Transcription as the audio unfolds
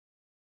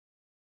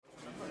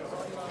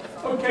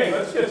Okay,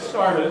 let's get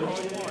started.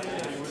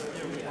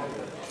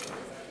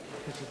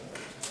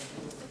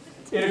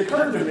 It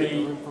occurred to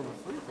me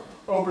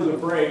over the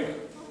break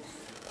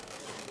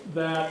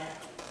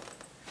that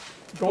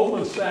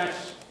Goldman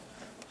Sachs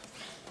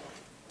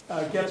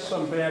gets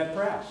some bad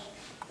press.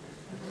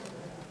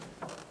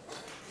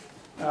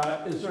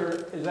 Has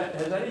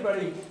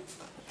anybody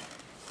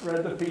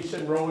read the piece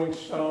in Rolling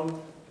Stone?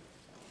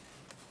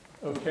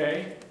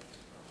 Okay.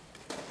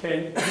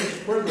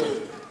 Where are the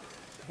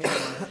hand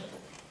mics?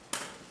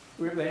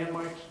 Do we have the hand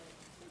mics?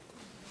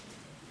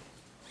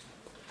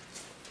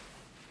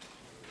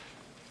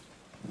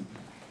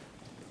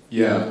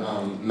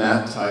 Yeah,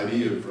 Matt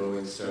Taibbi of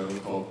Rolling Stone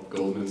called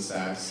Goldman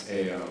Sachs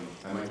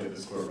I might get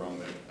this quote wrong,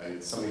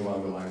 but something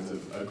along the lines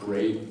of a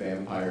great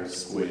vampire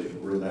squid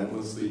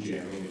relentlessly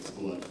jamming its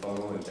blood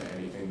funnel into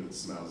anything that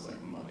smells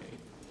like money.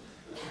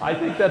 I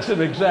think that's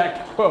an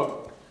exact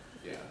quote.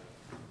 Yeah.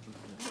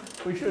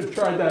 We should have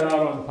tried that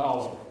out on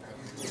Paolo.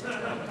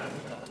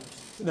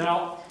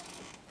 Now,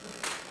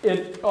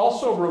 it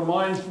also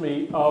reminds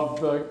me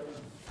of the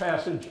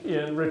passage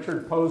in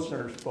Richard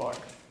Posner's book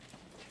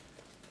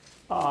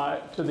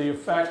to the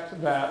effect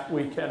that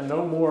we can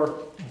no more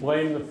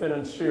blame the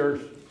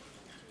financiers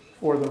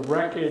for the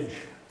wreckage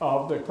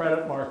of the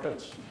credit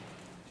markets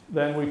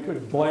than we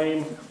could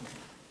blame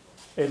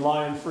a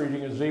lion for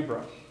eating a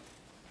zebra.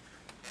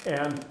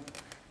 And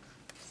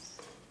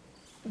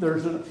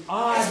there's an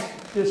odd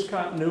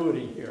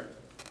discontinuity here.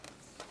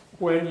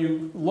 When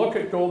you look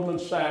at Goldman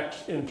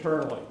Sachs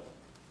internally,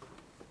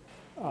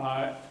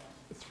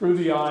 through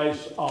the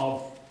eyes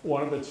of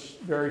one of its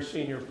very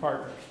senior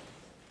partners,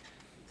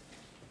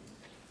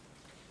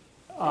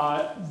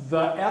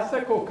 the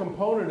ethical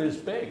component is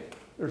big.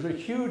 There's a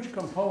huge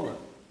component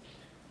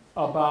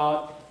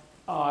about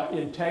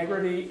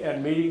integrity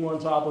and meeting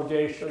one's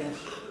obligations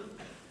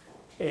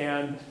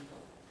and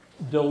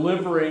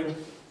delivering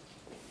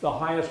the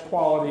highest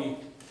quality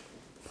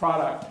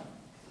product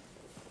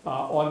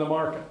on the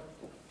market.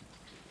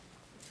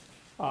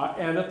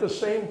 And at the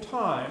same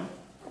time,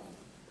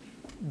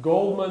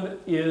 Goldman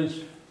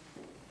is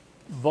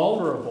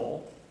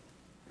vulnerable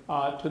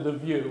to the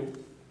view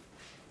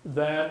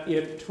that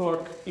it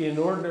took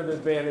inordinate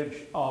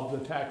advantage of the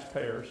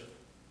taxpayers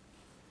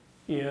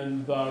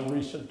in the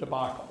recent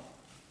debacle.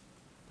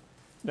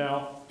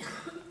 Now,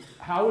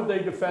 how would they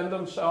defend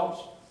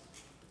themselves?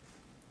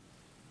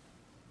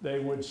 They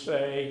would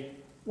say,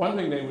 one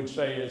thing they would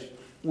say is,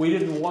 we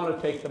didn't want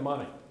to take the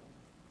money.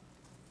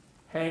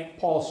 Hank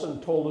Paulson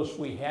told us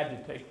we had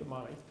to take the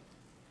money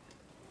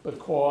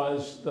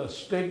because the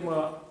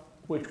stigma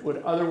which would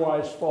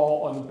otherwise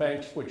fall on the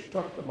banks which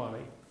took the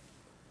money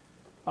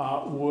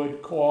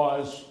would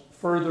cause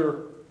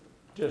further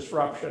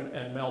disruption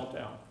and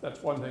meltdown.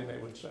 That's one thing they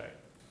would say.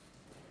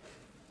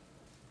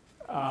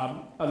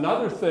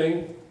 Another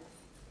thing,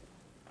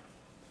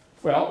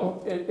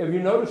 well, have you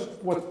noticed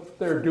what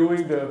they're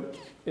doing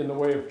in the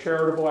way of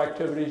charitable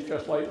activities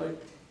just lately?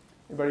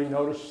 Anybody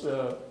notice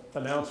the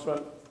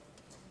announcement?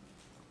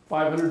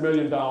 $500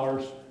 million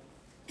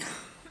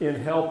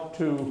in help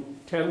to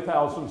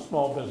 10,000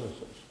 small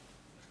businesses.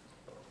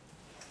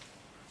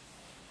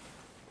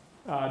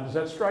 Does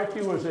that strike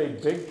you as a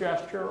big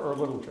gesture or a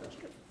little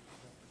gesture?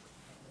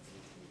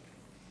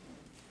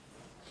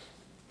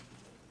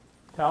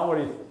 Tal, what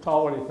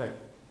do you think?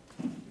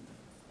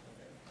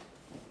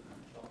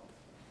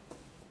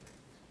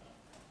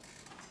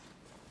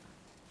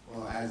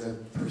 Well, as a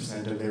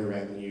percent of their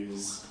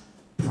revenues,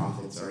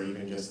 profits, or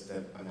even just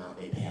the amount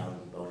they pay out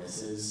in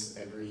bonuses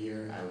every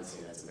year, I would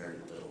say that's a very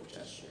little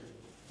gesture.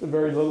 It's a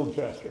very little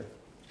gesture.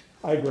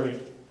 I agree.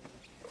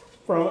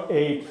 From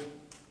a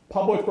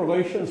public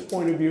relations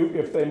point of view,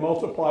 if they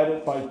multiplied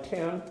it by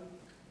 10,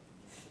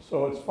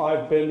 so it's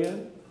 5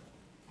 billion,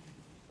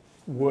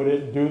 would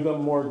it do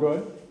them more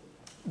good?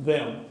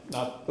 Them,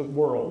 not the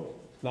world,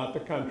 not the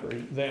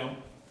country, them.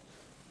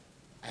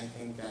 I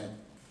think that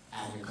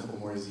adding a couple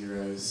more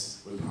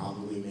zeros would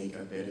probably make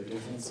a bit of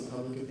difference in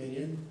public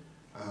opinion,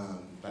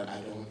 but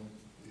I don't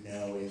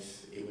know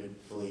if it would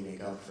fully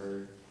make up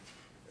for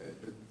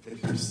the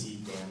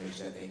perceived damage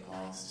that they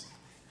caused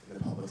in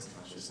the public's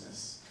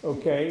consciousness.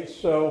 Okay,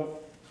 so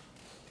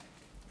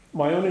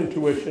my own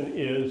intuition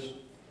is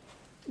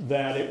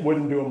that it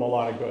wouldn't do them a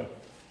lot of good.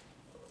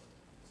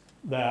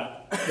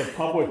 That the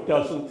public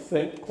doesn't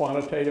think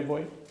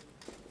quantitatively.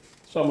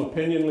 Some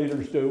opinion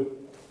leaders do.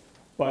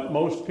 But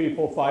most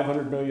people,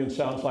 500 million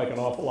sounds like an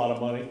awful lot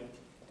of money,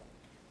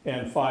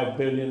 and 5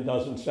 billion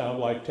doesn't sound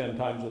like 10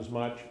 times as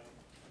much.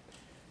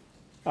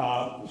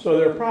 So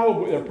they're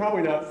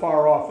probably not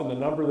far off in the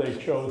number they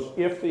chose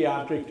if the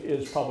object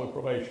is public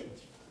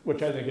relations,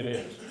 which I think it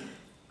is.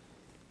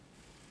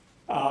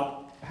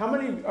 How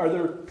many, are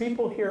there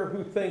people here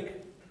who think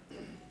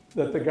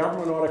that the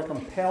government ought to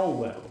compel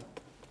them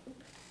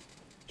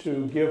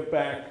to give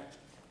back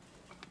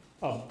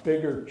a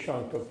bigger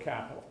chunk of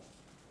capital,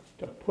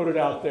 to put it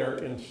out there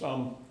in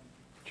some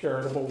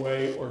charitable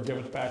way or give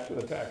it back to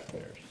the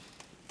taxpayers?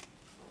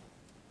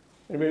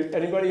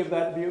 Anybody of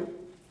that view?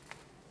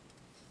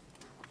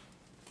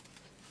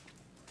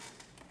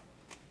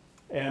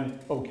 And,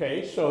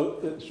 okay,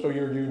 so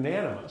you're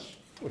unanimous,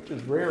 which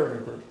is rare in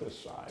a group this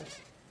size.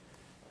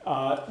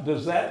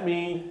 Does that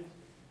mean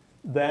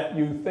that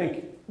you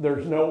think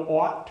there's no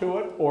ought to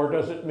it, or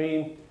does it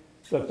mean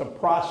that the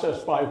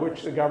process by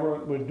which the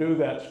government would do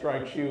that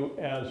strikes you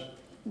as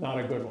not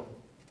a good one?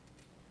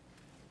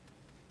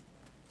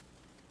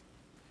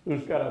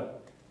 Who's got to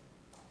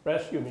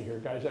rescue me here,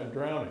 guys? I'm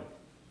drowning.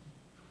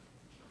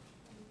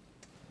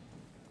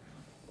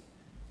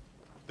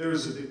 There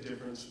is a big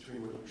difference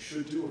between what you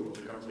should do and what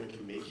the government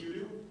can make you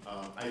do.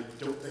 I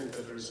don't think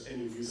that there's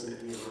any reason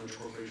any large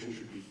corporation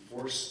should be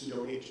forced to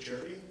donate to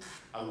charity,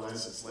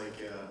 unless it's like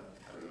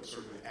I don't know,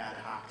 sort of an ad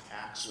hoc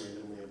tax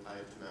randomly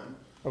applied to them.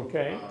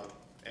 Okay.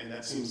 And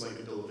that seems like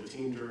a bill of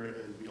attainder,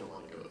 and we don't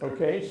want to go there.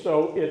 Okay,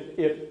 so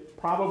it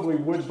probably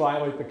would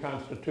violate the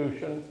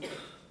Constitution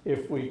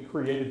if we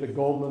created the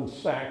Goldman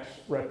Sachs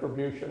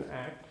Retribution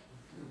Act.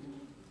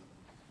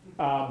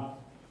 I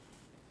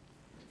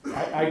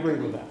agree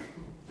with that.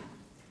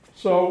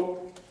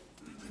 So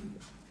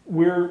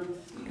we're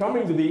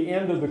coming to the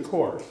end of the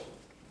course,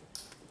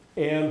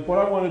 and what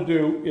I want to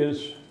do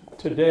is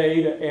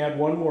today to add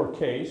one more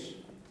case,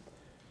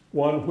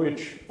 one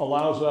which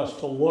allows us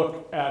to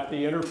look at the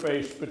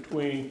interface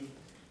between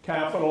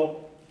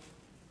capital,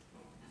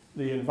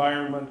 the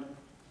environment,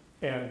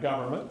 and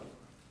government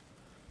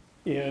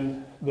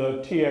in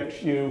the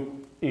TXU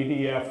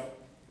EDF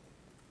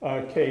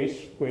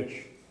case,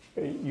 which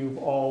you've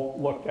all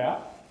looked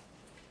at,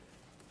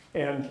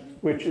 and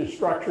which is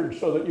structured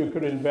so that you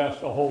could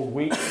invest a whole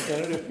week in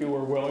it if you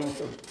were willing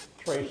to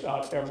trace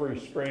out every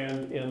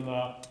strand in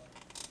the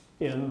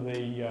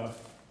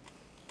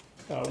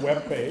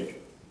web page.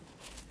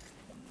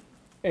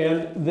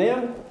 And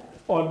then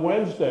on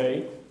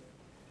Wednesday,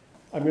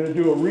 I'm going to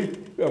do a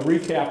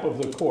recap of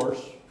the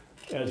course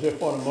as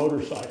if on a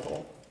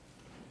motorcycle,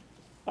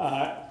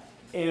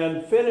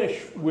 and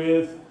finish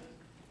with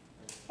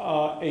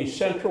a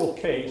central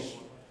case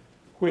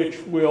which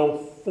will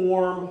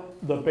form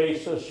the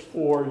basis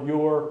for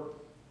your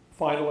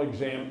final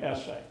exam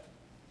essay.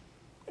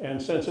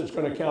 And since it's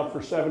going to count for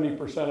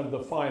 70% of the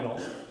final,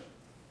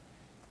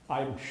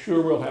 I'm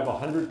sure we'll have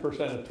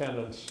 100%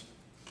 attendance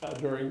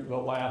during the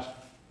last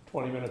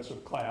 20 minutes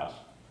of class.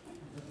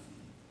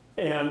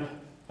 And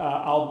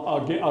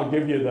I'll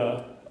give you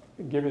the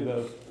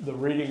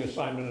reading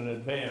assignment in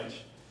advance.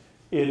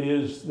 It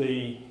is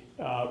the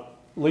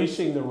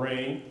Leasing the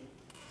Rain.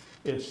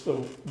 It's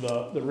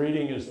the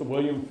reading is the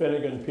William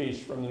Finnegan piece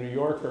from the New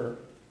Yorker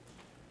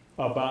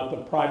about the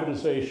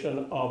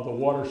privatization of the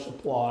water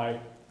supply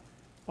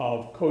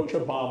of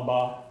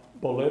Cochabamba,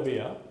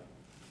 Bolivia,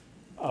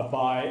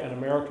 by an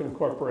American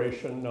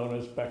corporation known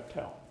as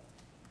Bechtel.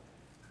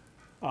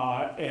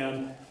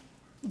 And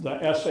the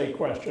essay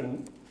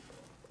question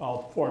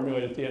I'll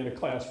formulate at the end of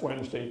class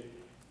Wednesday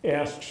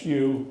asks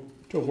you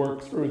to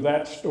work through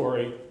that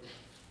story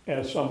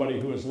as somebody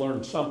who has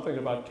learned something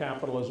about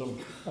capitalism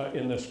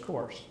in this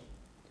course.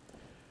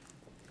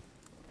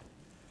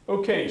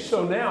 Okay,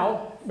 so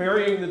now,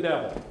 marrying the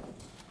devil.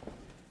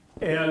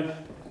 And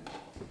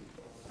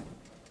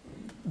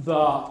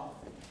the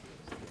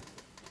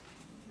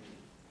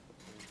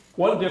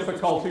one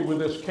difficulty with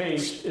this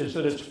case is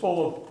that it's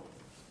full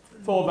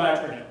of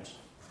acronyms.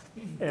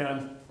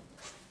 And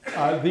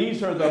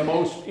these are the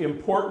most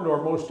important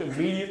or most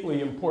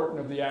immediately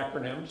important of the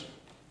acronyms.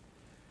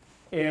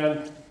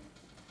 And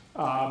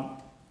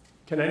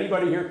can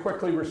anybody here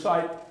quickly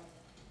recite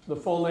the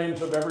full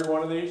names of every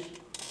one of these?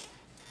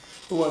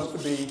 Who wants to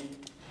be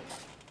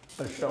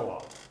a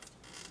show-off?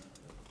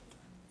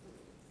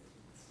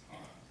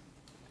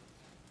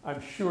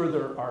 I'm sure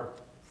there are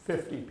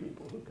 50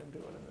 people who can do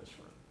it in this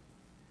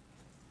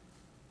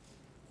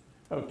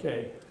room.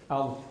 Okay,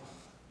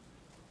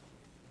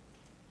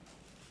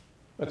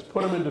 let's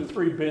put them into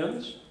 3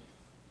 bins.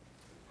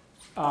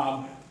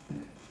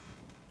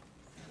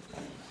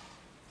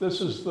 This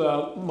is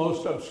the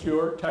most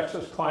obscure,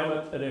 Texas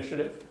Climate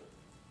Initiative.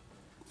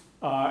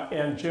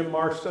 And Jim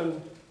Marston,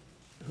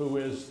 who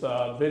is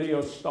the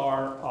video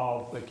star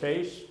of the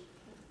case,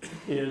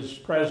 is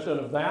president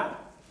of that.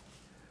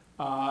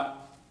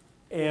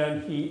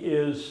 And he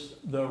is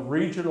the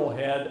regional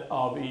head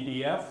of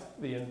EDF,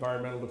 the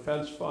Environmental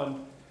Defense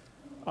Fund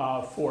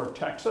for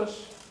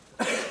Texas.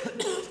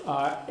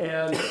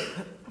 And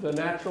the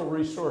Natural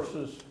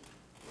Resources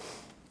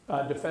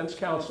Defense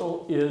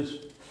Council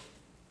is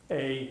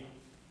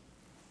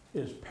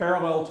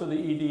parallel to the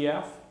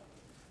EDF,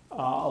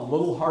 a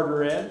little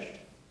harder edge,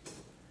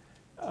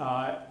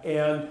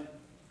 and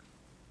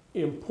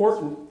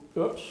important,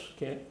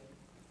 here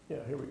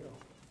we go.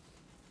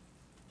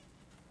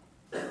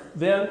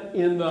 Then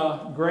in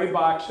the gray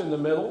box in the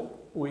middle,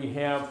 we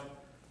have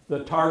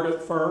the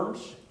target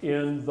firms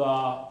in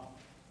the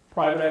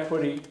private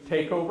equity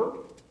takeover.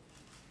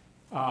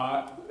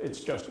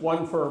 It's just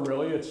one firm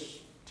really, it's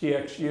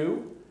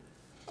TXU,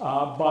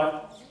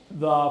 but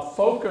the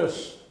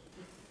focus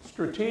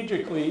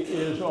strategically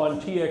is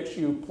on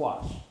TXU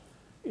Plus.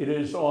 It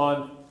is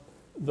on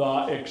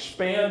the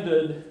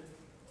expanded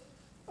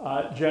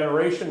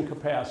generation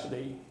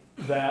capacity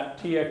that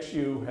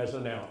TXU has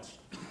announced.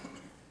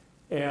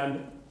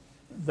 And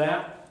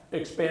that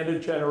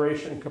expanded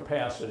generation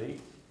capacity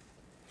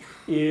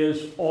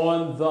is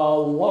on the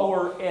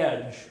lower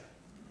edge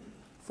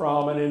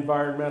from an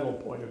environmental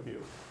point of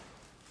view.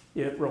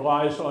 It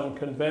relies on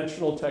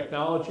conventional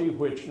technology,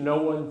 which no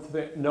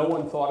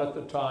one thought at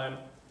the time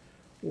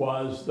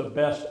was the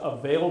best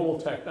available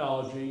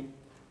technology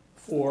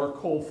for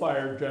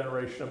coal-fired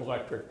generation of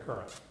electric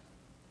current.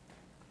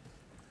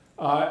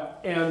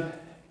 And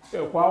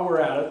while we're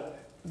at it,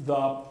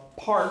 the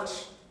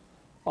parts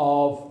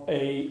of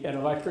an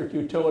electric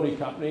utility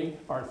company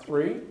are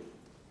three: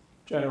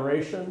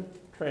 generation,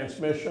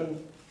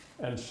 transmission,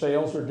 and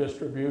sales or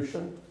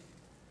distribution.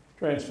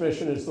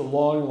 Transmission is the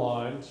long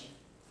lines,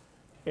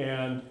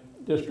 and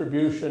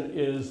distribution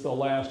is the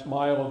last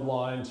mile of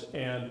lines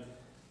and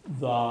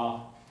the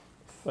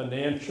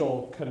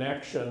financial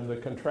connection, the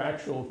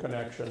contractual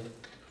connection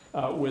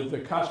with the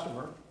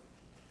customer.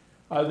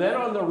 Then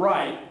on the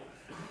right,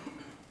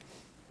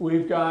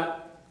 we've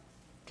got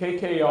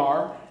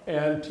KKR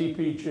and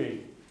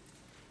TPG.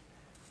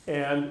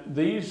 And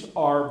these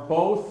are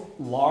both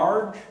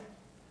large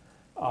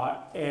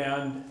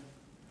and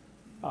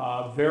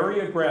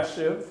very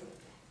aggressive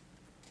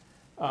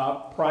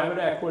private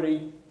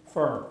equity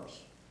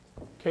firms.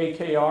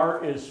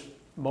 KKR is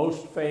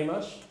most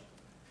famous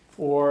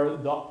for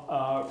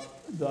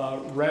the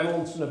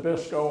Reynolds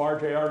Nabisco,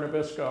 RJR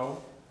Nabisco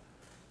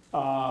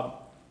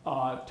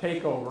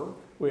takeover,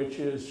 which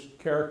is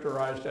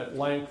characterized at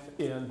length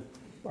in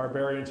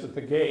Barbarians at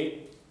the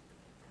Gate.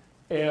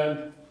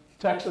 And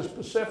Texas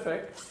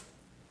Pacific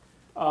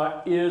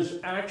is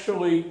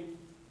actually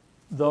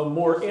the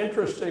more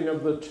interesting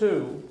of the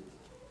two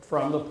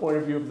from the point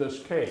of view of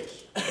this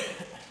case.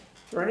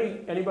 Is there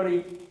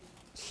anybody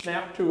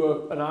snap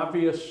to an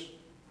obvious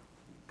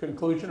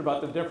conclusion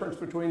about the difference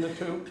between the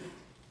two?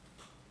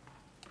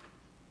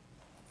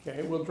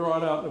 Okay, we'll draw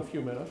it out in a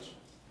few minutes.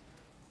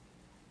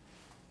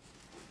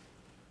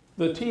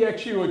 The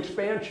TXU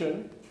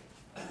expansion,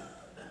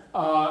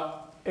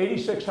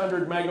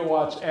 8,600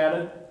 megawatts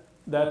added.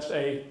 That's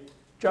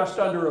just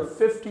under a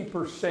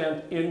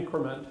 50%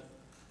 increment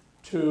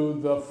to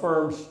the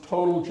firm's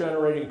total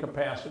generating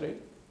capacity.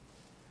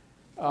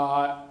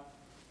 $10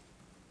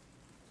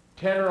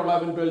 or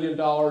 $11 billion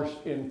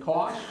in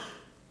cost.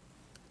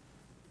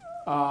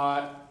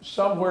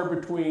 Somewhere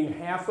between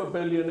 $500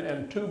 million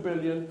and $2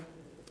 billion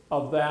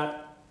of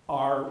that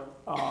are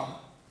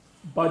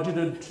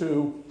budgeted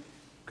to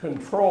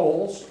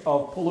controls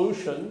of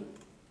pollution,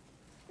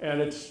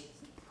 and it's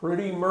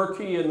pretty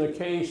murky in the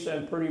case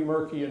and pretty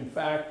murky in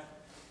fact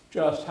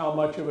just how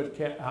much of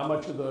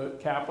the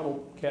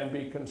capital can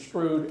be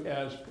construed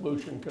as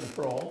pollution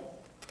control.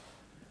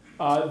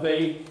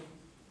 They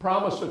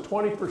promise a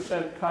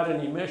 20% cut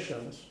in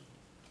emissions.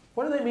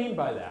 What do they mean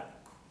by that?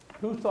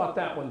 Who thought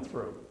that one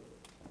through?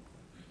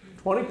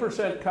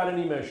 20% cut in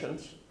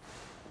emissions.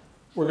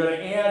 We're going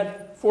to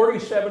add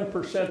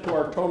 47% to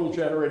our total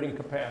generating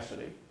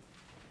capacity.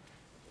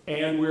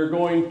 And we're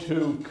going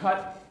to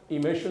cut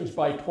emissions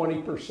by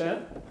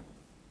 20%.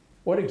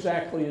 What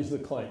exactly is the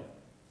claim?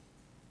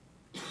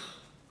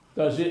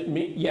 Does it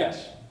mean,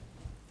 yes?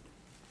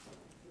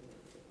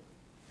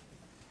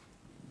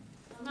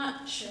 I'm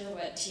not sure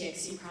what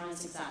TXU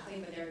promised exactly,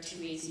 but there are two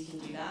ways you can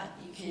do that.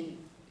 You can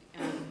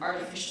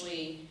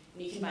artificially,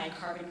 you can buy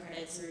carbon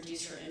credits and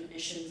reduce your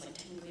emissions, like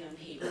technically on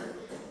paper.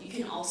 You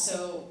can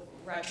also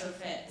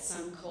retrofit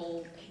some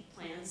coal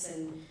plants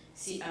and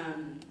see,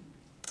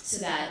 so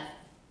that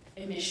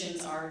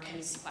emissions are kind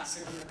of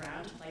sequestered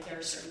underground. Like there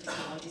are certain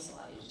technologies that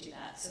allow you to do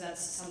that. So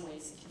that's some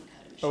ways you can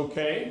cut emissions.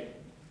 Okay.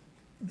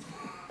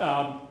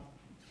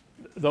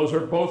 Those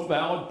are both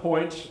valid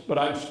points, but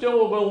I'm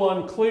still a little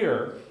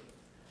unclear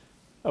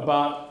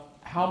about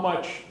how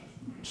much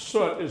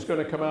soot is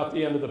going to come out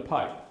the end of the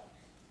pipe.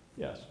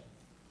 Yes.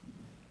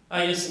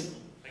 I guess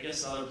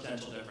the other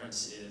potential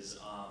difference is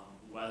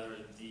whether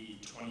the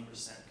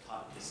 20%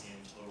 cut is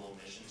in total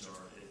emissions or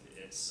if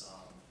it's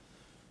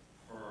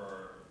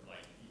per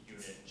like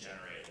unit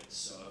generated.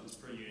 So if it's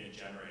per unit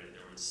generated,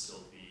 there would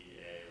still be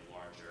a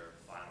larger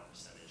final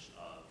percentage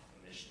of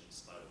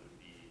emissions, but it would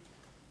be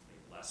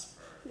like, less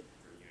per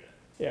unit.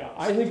 Yeah,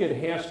 I think it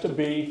has to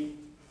be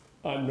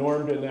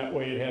normed in that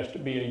way. It has to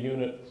be a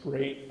unit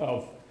rate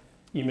of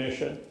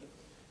emission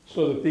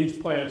so that these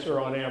plants are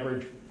on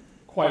average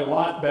quite a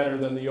lot better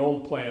than the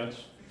old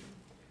plants,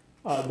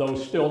 though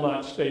still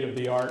not state of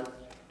the art.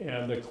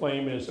 And the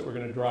claim is that we're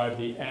going to drive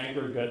the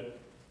aggregate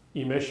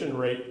emission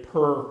rate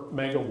per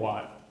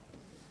megawatt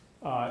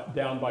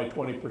down by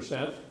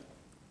 20%.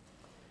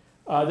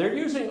 They're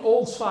using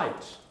old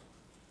sites.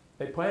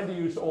 They plan to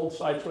use old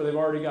sites where they've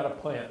already got a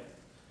plant.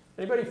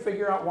 Anybody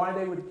figure out why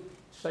they would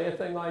say a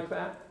thing like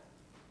that?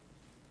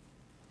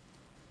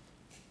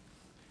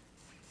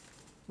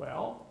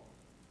 Well,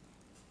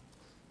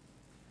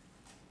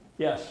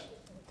 yes,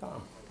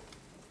 Tom.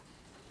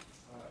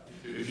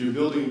 If you're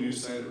building a new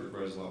site, it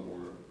requires a lot more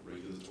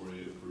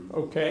regulatory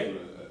approval. Okay.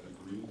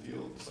 A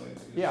greenfield site, I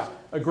guess. Yeah,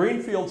 a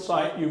greenfield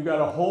site, you've got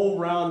a whole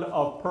round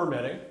of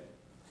permitting.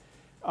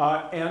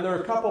 And there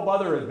are a couple of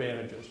other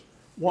advantages.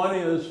 One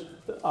is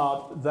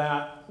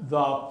that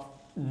the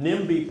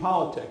NIMBY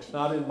politics,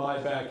 not in my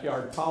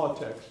backyard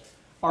politics,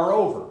 are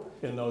over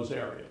in those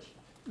areas.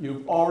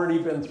 You've already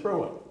been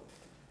through it.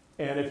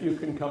 And if you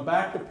can come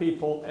back to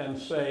people and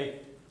say,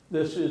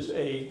 this is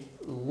a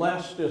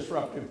less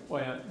disruptive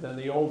plant than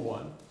the old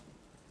one,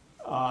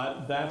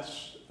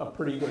 that's a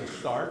pretty good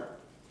start.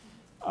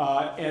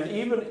 And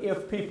even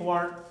if people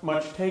aren't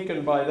much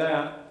taken by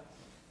that,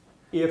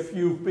 if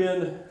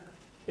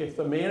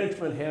the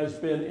management has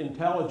been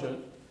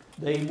intelligent,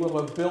 they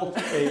will have built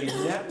a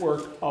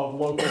network of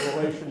local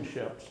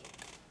relationships,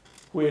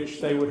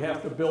 which they would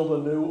have to build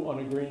anew on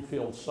a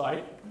greenfield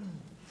site.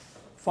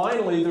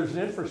 Finally, there's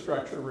an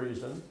infrastructure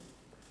reason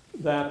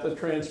that the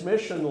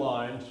transmission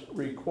lines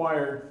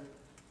required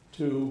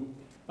to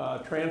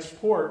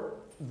transport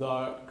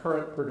the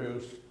current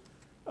produced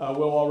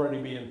will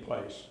already be in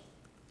place.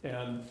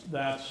 And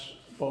that's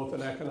both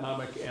an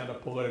economic and a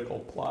political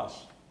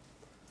plus.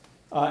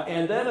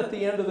 And then at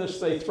the end of this,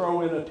 they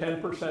throw in a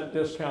 10%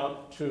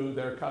 discount to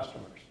their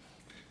customers.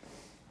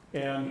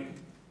 And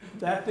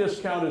that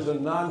discount is a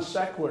non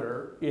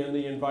sequitur in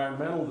the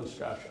environmental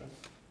discussion.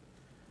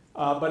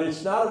 But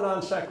it's not a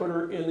non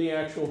sequitur in the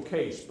actual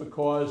case,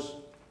 because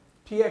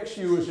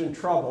TXU is in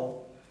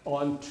trouble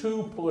on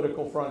two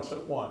political fronts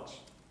at once.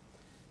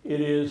 It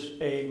is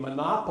a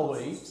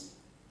monopoly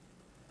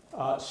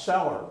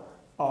seller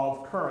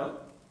of current,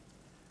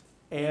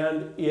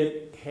 and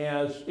it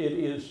has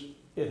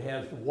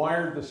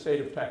wired the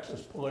state of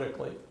Texas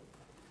politically.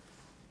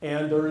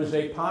 And there is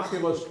a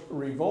populist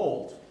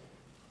revolt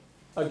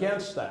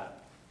against that.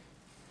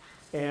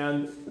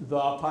 And the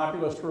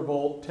populist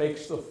revolt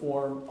takes the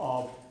form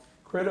of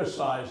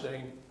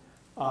criticizing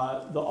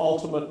the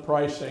ultimate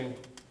pricing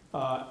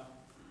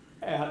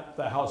at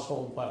the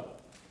household level.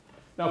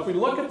 Now, if we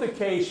look at the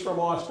case from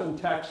Austin,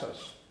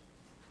 Texas,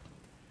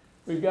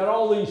 we've got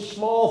all these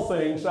small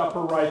things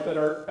upper right that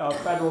are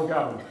federal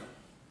government.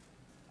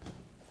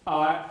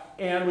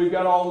 And we've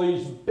got all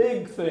these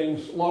big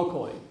things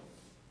locally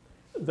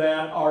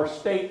that are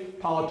state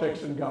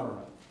politics and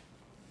government.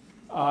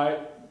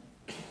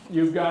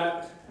 You've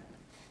got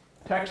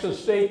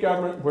Texas state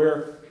government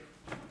where,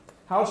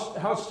 how's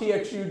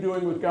TXU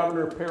doing with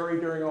Governor Perry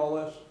during all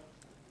this?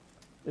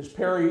 Is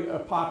Perry a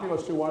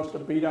populist who wants to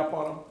beat up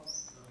on him?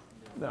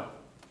 No.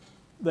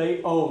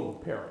 They own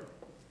Perry.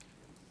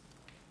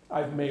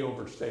 I may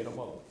overstate a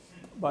little,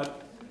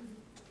 but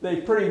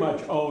they pretty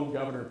much own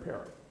Governor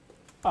Perry.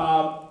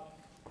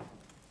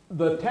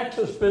 The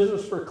Texas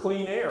Business for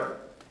Clean Air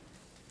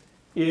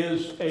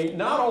is a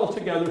not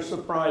altogether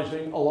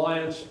surprising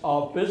alliance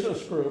of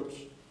business groups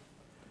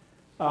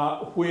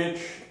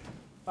which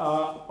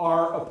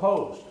are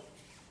opposed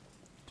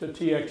to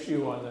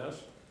TXU on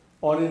this,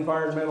 on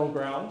environmental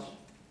grounds,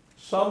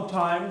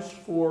 sometimes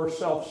for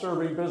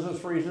self-serving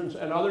business reasons,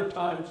 and other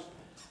times,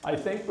 I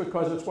think,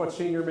 because it's what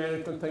senior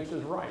management thinks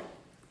is right.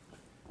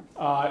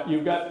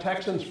 You've got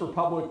Texans for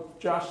Public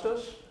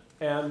Justice,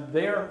 and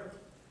they're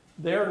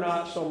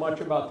not so much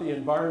about the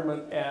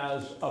environment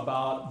as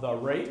about the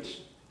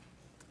rates.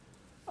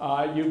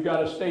 You've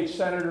got a state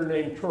senator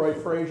named Troy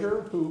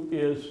Frazier who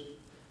is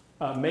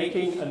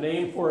making a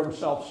name for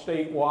himself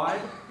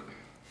statewide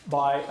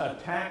by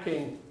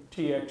attacking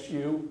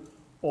TXU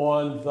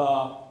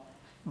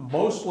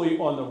mostly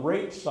on the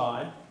rate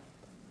side,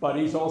 but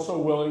he's also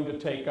willing to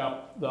take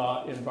up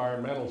the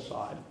environmental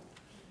side.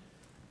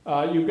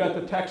 You've got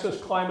the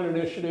Texas Climate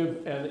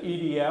Initiative and the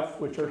EDF,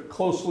 which are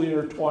closely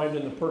intertwined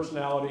in the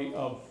personality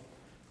of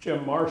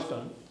Jim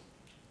Marston.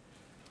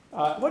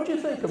 What do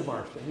you think of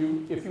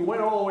Marston? If you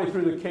went all the way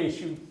through the case,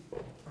 you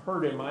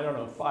heard him, I don't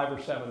know, 5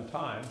 or 7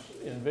 times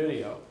in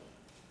video.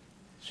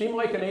 Seem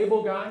like an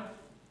able guy?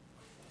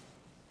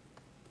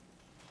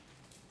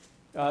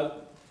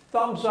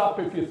 Thumbs up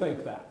if you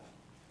think that.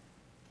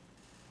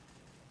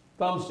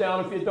 Thumbs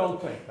down if you don't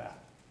think that.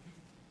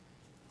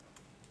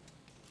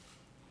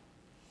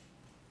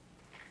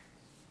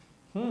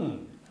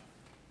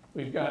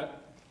 We've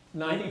got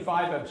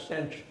 95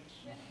 abstentions.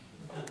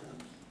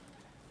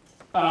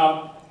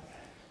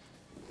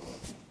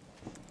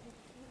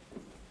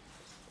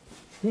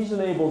 He's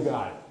an able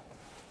guy.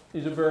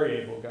 He's a very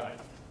able guy.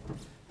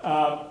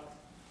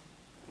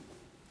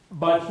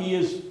 But he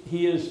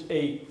has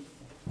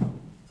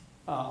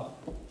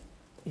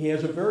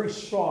a very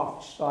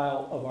soft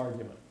style of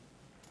argument,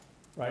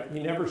 right? He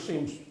never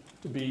seems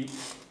to be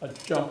a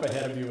jump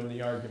ahead of you in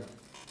the argument.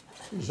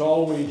 He's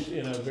always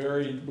in a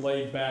very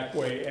laid-back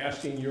way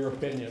asking your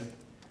opinion,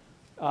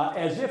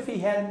 as if he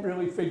hadn't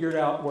really figured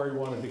out where he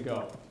wanted to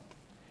go.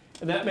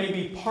 And that may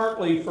be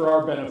partly for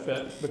our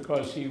benefit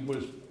because he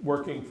was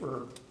working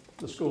for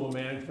the School of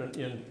Management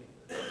in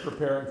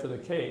preparing for the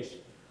case,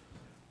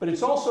 but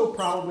it's also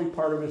probably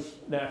part of his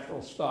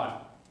natural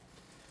style.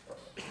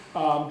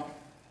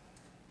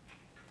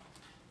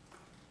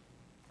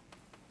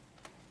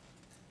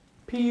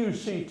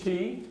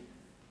 PUCT,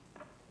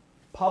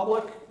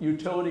 Public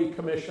Utility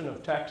Commission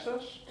of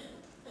Texas,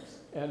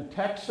 and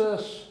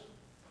Texas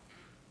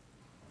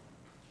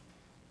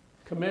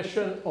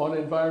Commission on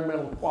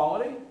Environmental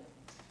Quality.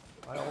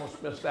 I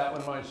almost missed that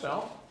one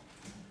myself.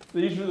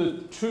 These are the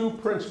two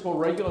principal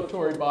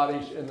regulatory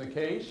bodies in the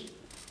case.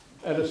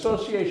 An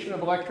Association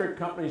of Electric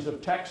Companies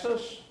of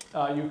Texas,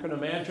 you can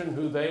imagine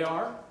who they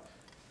are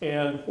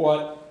and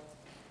what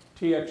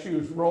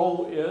TXU's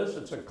role is.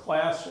 It's a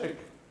classic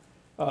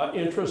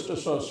interest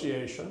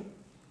association.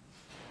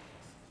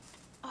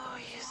 Oh,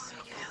 you're so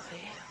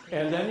filthy.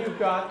 And then you've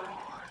got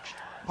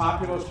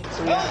populist.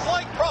 Smells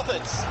like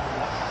profits.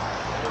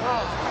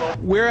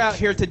 We're out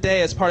here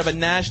today as part of a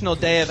national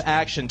day of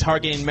action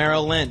targeting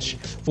Merrill Lynch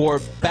for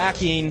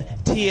backing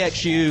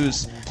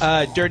TXU's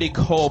dirty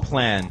coal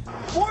plan.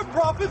 More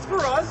profits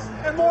for us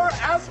and more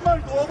asthma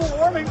and global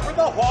warming for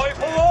the hoi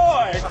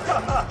polloi.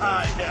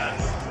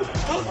 Yes.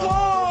 Huzzah!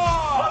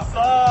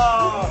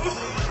 Huzzah!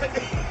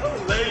 So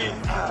late.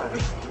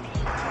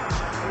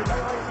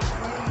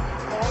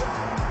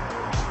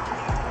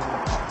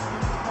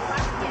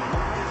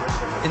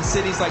 In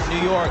cities like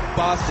New York,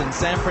 Boston,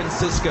 San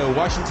Francisco,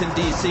 Washington,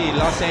 D.C.,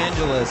 Los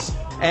Angeles,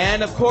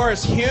 and of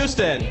course,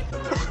 Houston.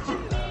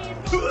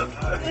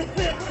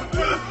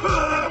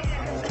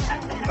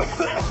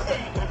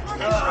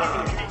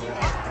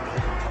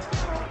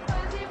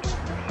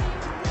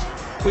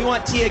 We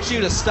want TXU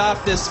to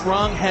stop this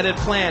wrong-headed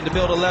plan to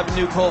build 11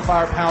 new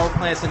coal-fired power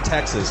plants in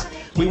Texas.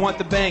 We want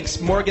the banks,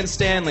 Morgan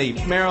Stanley,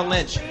 Merrill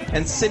Lynch,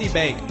 and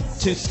Citibank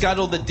to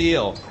scuttle the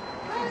deal.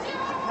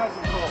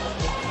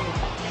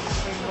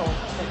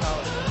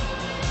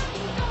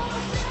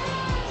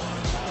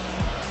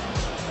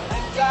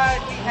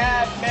 Inside we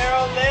have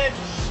Merrill Lynch,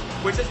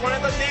 which is one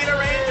of the lead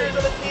arrangers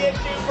of the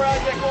TXU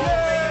project.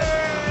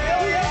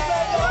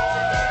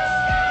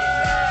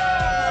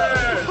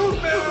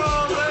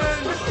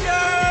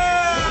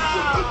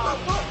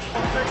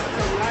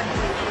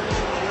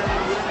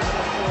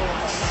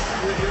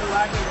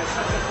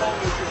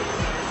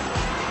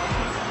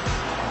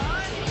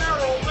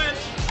 Merrill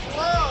Lynch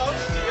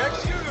loves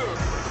TXU.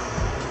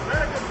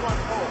 Americans want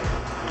coal.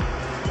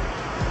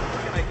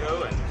 Where can I go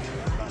and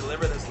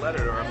deliver this letter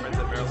to our friends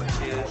at Merrill Lynch?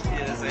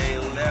 It is a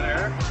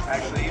letter,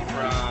 actually,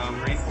 from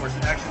Rainforest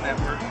Action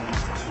Network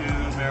to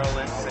Merrill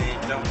Lynch saying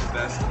don't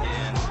invest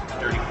in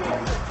dirty coal.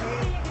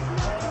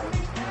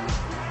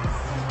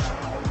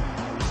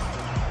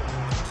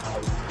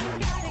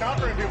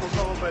 Offering people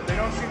coal, but they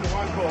don't seem to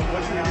want coal.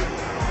 What should we do?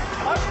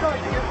 I'm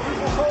trying to get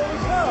people coal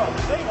as well.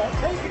 They won't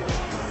take it.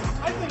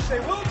 I think they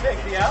will take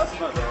the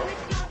asthma, though.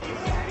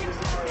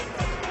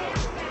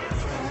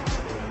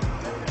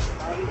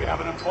 We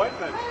have an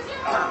appointment.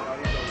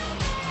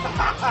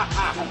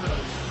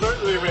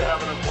 Certainly we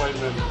have an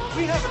appointment.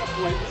 We have an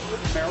appointment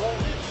with Merrill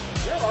Lynch.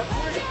 Yeah, aren't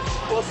we?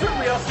 Well,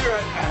 certainly us here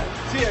at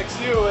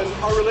TXU, and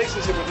our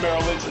relationship with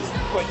Merrill Lynch is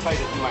quite tight,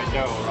 as you might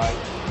know, right?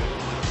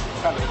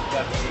 Kind of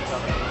invested in each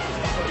other.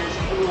 So here's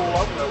a little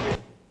love note.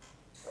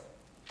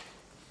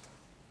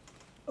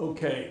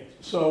 Okay,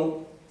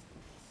 so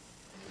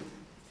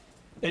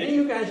any of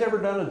you guys ever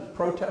done a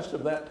protest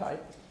of that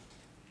type?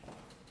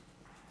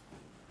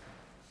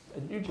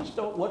 And you just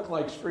don't look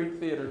like street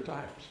theater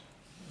types.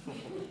 Do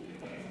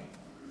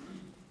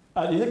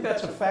you think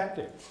that's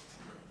effective?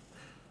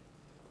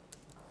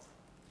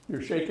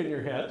 You're shaking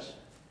your heads.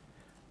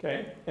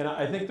 Okay, and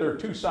I think there are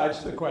two sides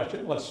to the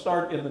question. Let's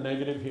start in the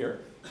negative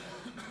here.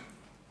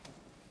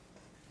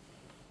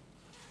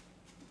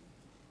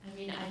 I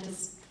mean, I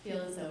just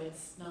feel as though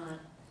it's not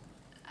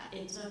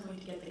going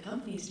to get the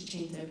companies to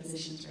change their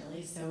positions,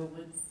 really. So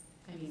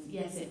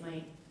yes, it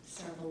might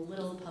start a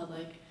little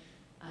public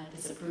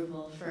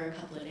disapproval for a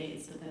couple of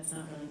days, but that's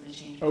not really going to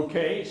change.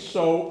 Okay,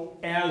 so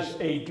as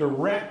a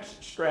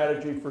direct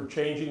strategy for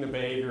changing the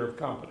behavior of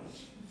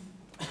companies,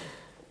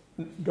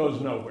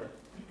 goes nowhere.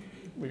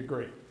 We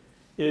agree.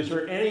 Is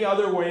there any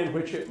other way in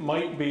which it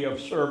might be of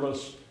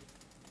service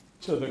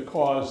to the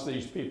cause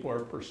these people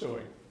are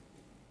pursuing?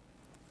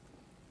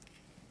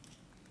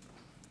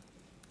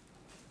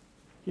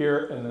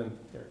 Here and then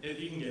here. If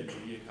you can get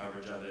media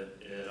coverage of it,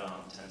 it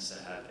tends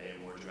to have a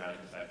more dramatic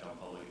effect on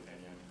public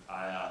opinion.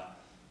 I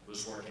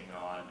was working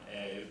on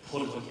a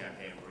political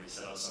campaign where we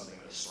set out something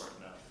that sort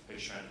of a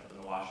picture ended up in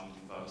the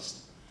Washington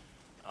Post.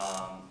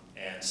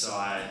 And so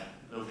I,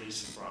 at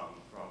least from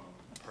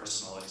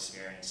personal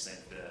experience,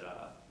 think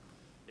that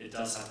it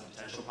does have the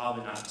potential,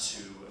 probably not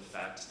to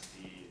affect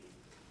the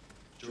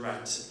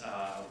direct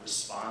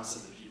response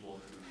of the people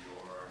who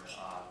you're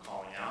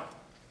calling out,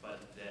 but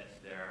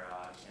that there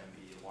can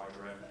be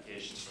larger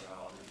ramifications for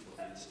how other people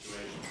view the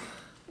situation.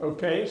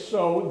 Okay,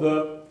 so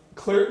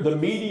the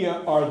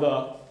media are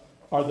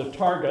the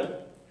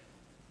target,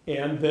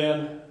 and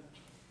then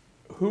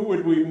who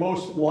would we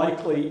most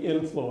likely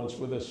influence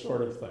with this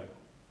sort of thing?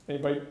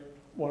 Anybody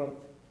want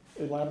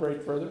to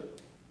elaborate further?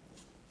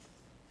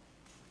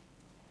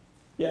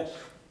 Yes,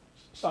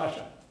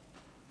 Sasha.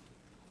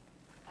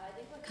 I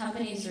think what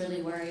companies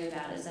really worry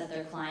about is that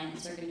their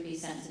clients are going to be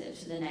sensitive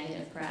to the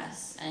negative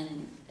press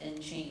and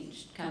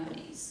change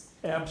companies.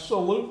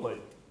 Absolutely.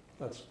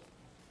 That's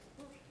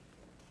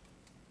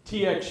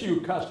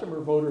TXU customer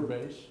voter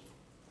base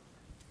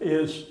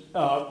is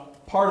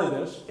part of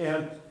this,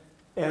 and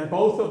And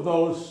both of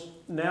those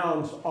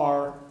nouns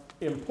are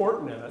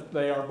important in it.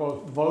 They are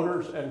both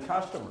voters and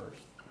customers.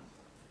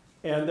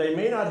 And they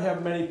may not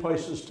have many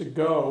places to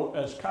go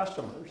as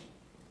customers,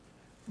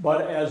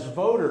 but as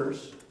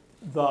voters,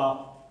 the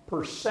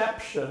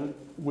perception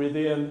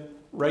within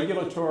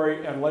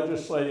regulatory and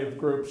legislative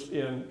groups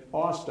in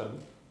Austin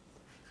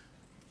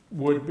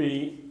would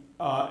be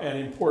an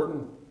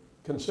important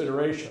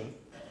consideration.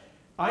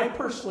 I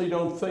personally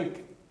don't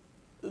think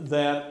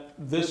that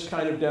this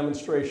kind of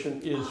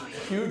demonstration is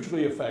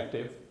hugely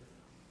effective,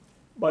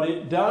 but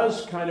it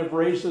does kind of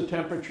raise the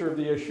temperature of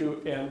the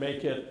issue and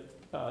make it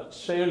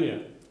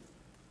salient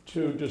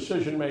to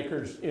decision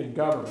makers in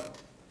government.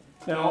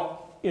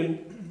 Now,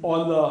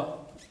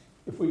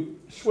 if we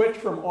switch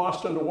from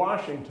Austin to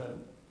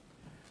Washington,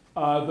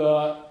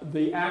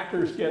 the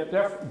actors get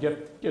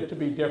to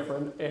be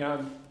different,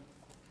 and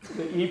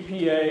the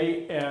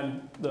EPA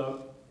and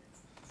the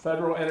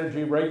Federal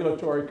Energy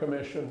Regulatory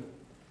Commission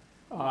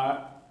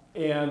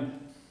and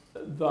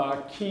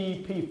the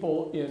key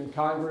people in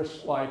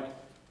Congress like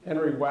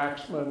Henry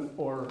Waxman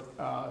or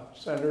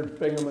Senators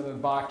Bingaman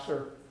and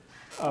Boxer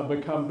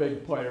become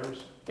big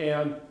players.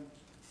 And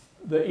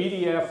the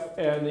EDF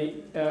and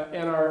the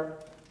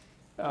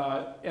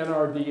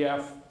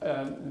NRDF,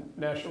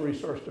 National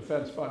Resource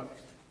Defense Fund,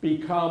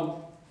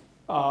 become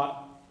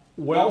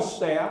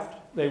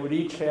well-staffed. They would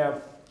each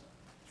have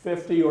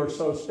 50 or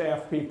so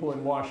staff people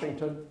in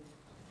Washington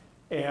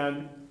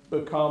and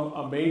become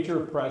a major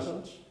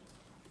presence.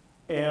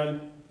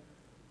 And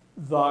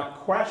the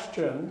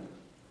question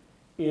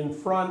in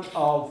front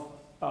of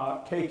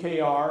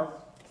KKR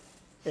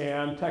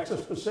and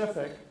Texas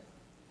Pacific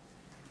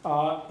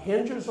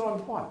hinges on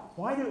what?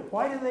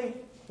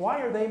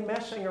 Why are they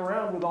messing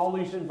around with all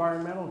these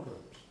environmental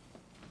groups?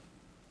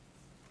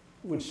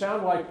 It would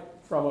sound like,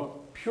 from a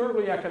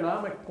purely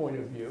economic point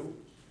of view,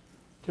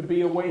 to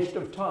be a waste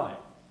of time.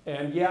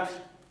 And yet,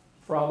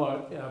 from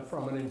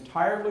an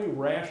entirely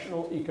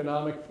rational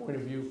economic point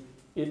of view,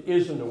 it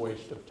isn't a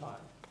waste of time.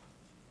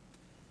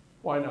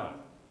 Why not?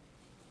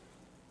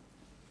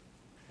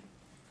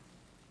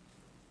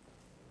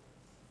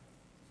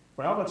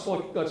 Well, let's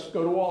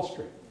go to Wall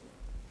Street.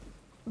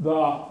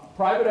 The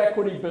private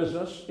equity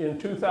business in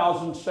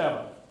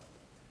 2007,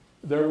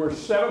 there were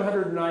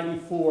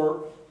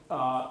 794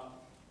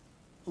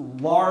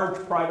 large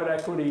private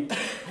equity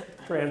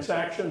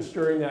transactions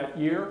during that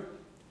year,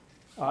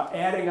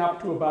 adding up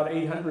to about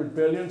 800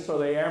 billion, so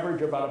they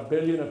average about $1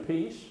 billion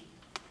apiece.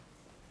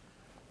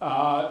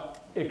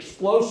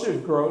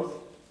 Explosive growth,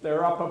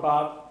 they're up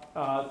about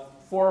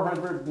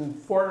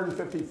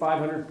 450,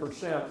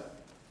 500%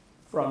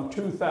 from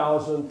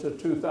 2000 to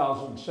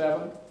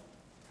 2007.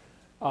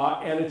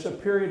 And it's a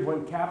period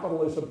when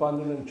capital is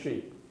abundant and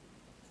cheap.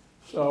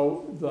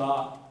 So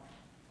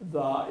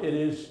it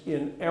is,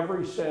 in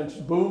every sense,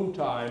 boom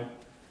time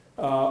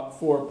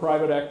for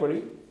private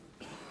equity.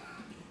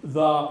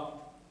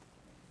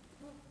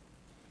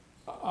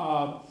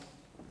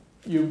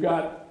 You've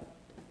got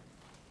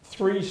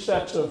three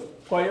sets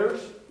of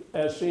players,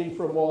 as seen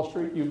from Wall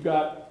Street. You've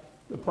got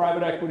the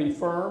private equity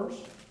firms,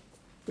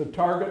 the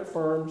target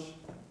firms,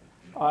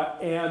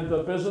 and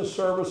the business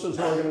services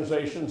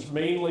organizations,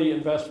 mainly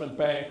investment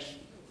banks,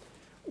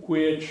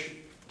 which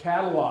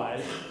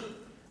catalyze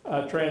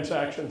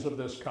transactions of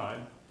this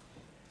kind.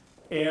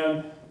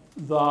 And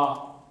the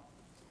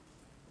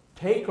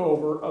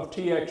takeover of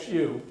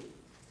TXU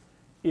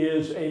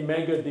is a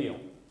mega deal.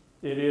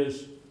 It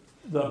is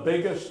the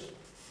biggest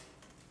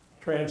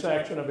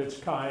transaction of its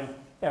kind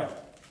ever.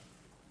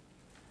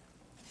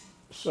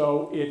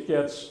 So it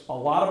gets a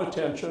lot of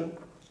attention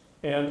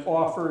and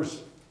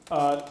offers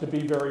to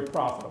be very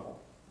profitable.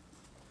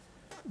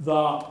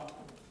 The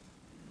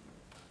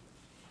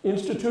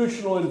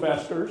institutional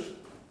investors,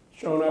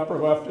 shown upper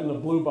left in the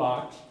blue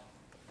box,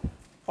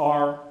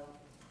 are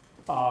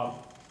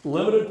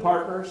limited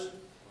partners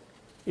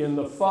in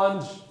the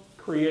funds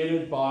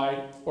created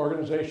by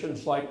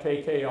organizations like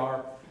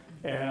KKR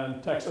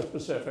and Texas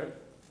Pacific.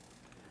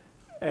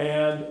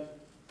 And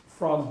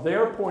from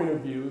their point of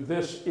view,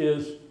 this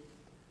is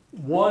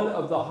one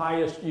of the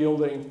highest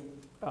yielding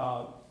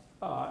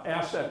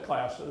asset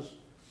classes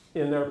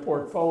in their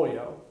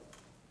portfolio.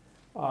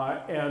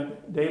 And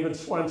David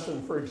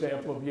Swenson, for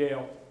example, of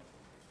Yale,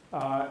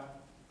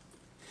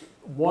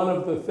 one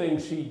of the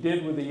things he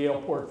did with the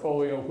Yale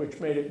portfolio, which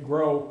made it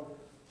grow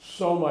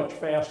so much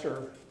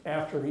faster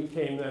after he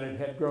came than it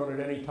had grown at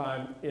any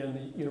time in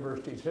the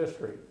university's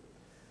history,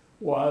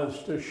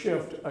 was to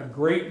shift a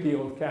great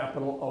deal of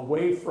capital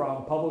away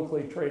from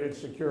publicly traded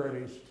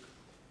securities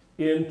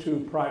into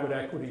private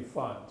equity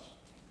funds,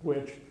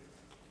 which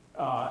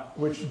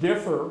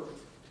differ.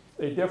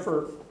 They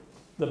differ.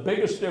 The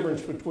biggest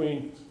difference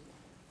between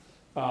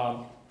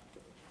how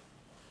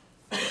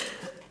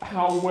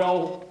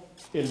well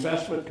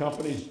investment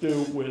companies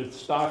do with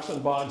stocks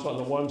and bonds on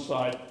the one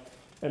side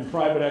and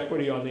private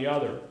equity on the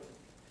other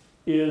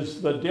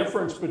is the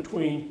difference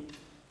between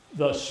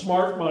the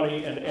smart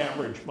money and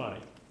average money.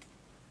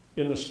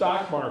 In the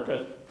stock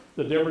market,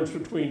 the difference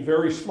between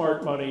very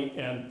smart money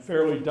and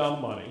fairly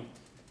dumb money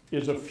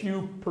is a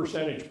few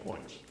percentage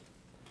points.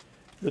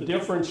 The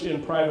difference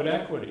in private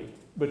equity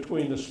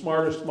between the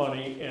smartest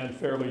money and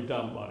fairly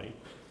dumb money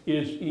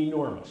is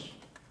enormous.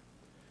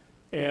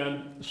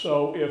 And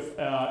so if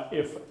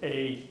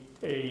an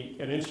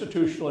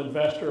institutional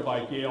investor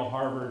like Yale,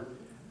 Harvard,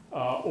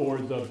 or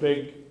the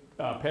big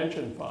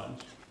pension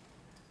funds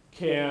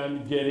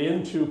can get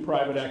into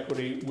private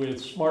equity with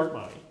smart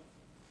money,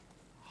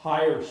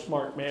 hire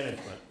smart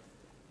management,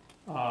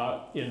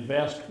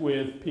 invest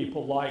with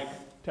people like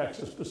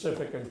Texas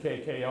Pacific and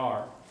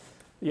KKR,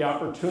 the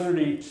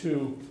opportunity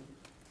to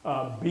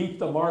beat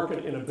the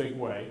market in a big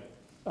way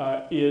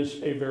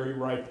is a very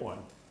ripe one.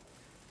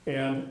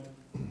 And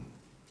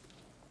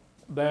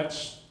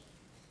that's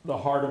the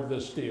heart of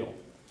this deal.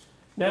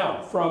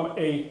 Now, from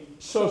a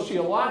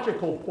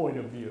sociological point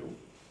of view,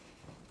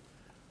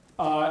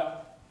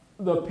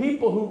 the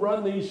people who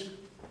run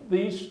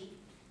these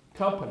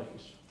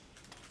companies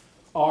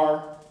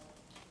are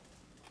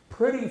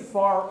pretty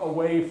far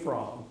away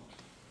from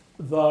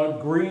the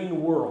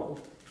green world,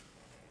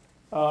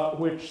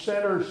 which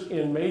centers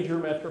in major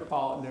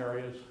metropolitan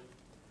areas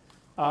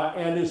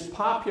and is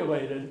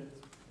populated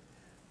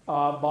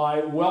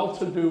by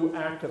well-to-do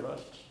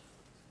activists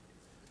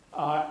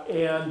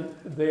and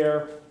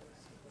their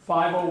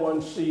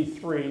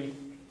 501c3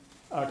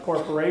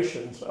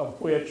 corporations, of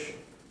which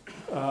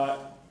the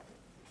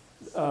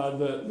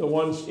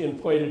ones in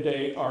play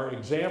today are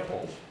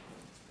examples.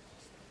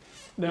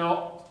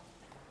 Now,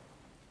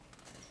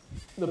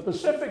 the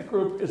Pacific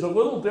Group is a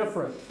little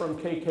different from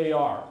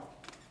KKR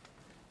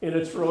in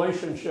its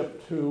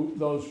relationship to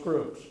those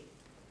groups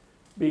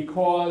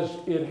because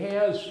it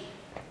has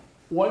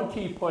one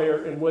key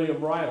player in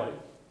William Riley,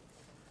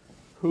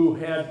 who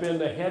had been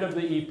the head of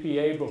the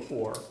EPA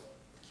before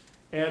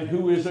and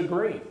who is a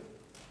Green.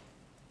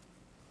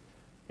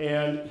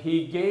 And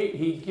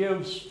he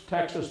gives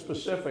Texas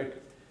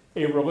Pacific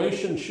a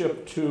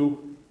relationship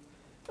to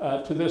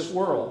this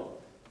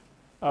world,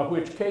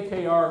 which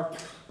KKR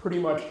pretty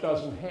much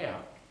doesn't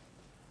have.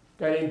 A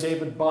guy named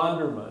David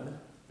Bonderman,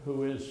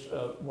 who is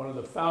one of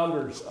the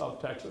founders of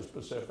Texas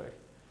Pacific,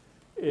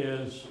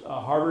 is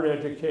Harvard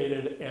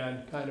educated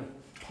and kind of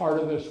part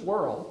of this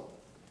world.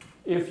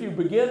 If you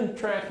begin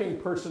tracking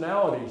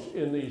personalities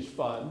in these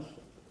funds,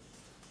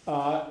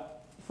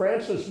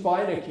 Frances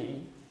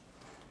Beinecke,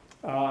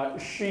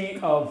 she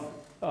of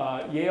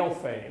Yale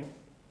fame,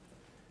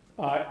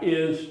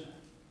 is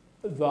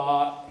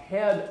the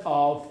head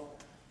of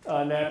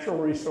Natural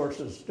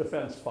Resources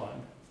Defense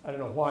Fund. I don't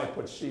know why I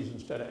put C's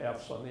instead of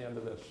F's on the end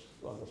of this,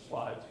 on the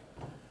slides.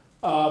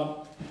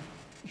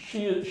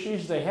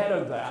 She's the head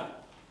of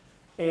that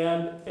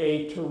and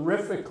a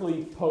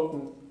terrifically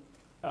potent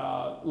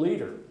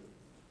leader.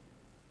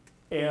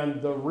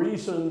 And the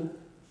reason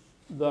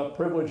the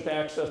privileged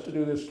access to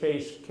do this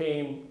case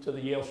came to the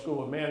Yale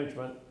School of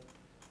Management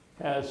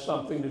has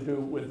something to do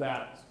with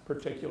that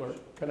particular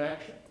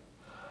connection.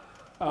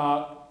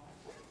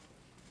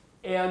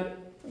 And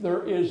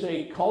there is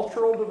a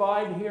cultural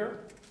divide here.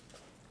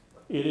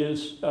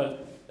 These are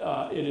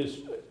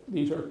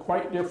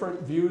quite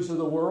different views of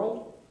the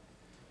world.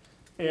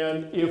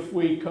 And if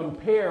we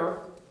compare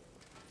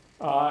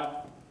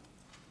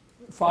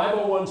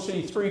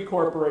 501c3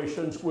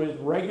 corporations with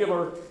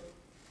regular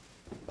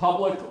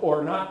public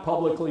or not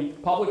publicly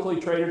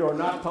traded or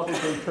not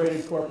publicly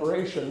traded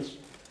corporations,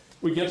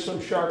 we get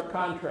some sharp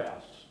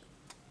contrasts.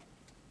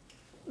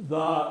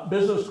 The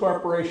business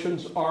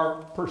corporations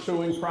are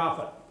pursuing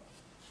profit.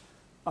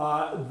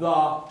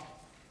 The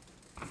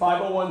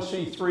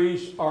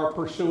 501c3s are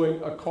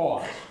pursuing a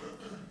cause.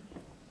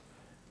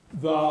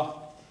 The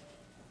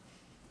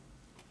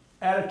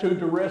attitude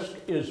to risk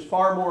is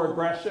far more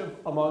aggressive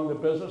among the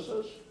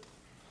businesses.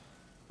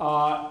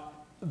 The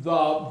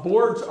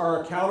boards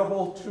are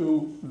accountable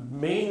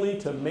mainly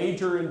to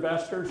major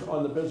investors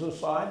on the business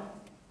side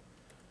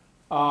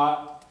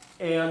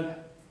and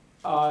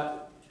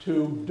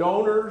to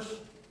donors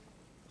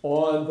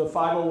on the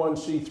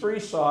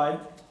 501c3 side,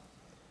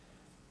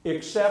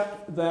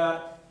 except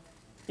that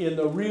in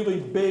the really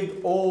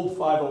big old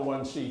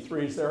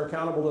 501c3s, they're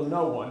accountable to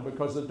no one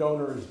because the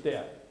donor is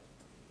dead.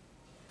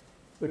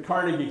 The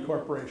Carnegie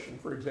Corporation,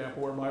 for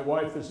example, where my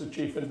wife is the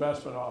chief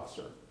investment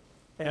officer.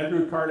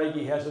 Andrew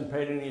Carnegie hasn't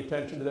paid any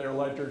attention to their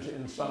ledgers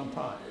in some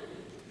time.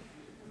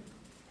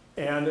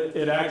 And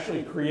it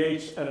actually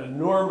creates an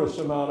enormous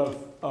amount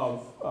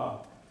of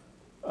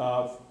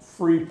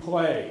free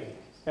play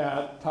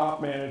at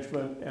top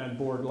management and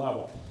board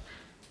level.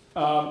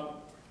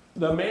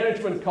 The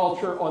management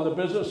culture on the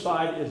business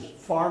side is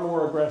far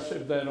more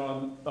aggressive than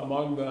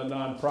among the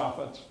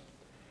nonprofits.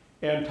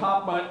 And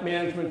top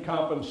management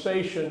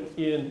compensation,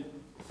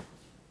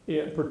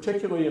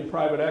 particularly in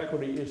private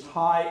equity, is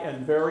high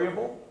and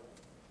variable.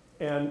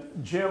 And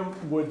Jim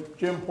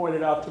Alexander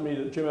pointed out to me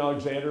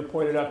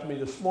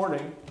this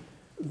morning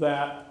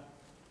that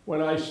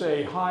when I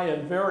say high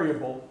and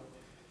variable,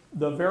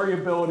 the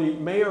variability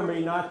may or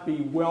may not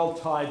be well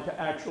tied to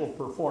actual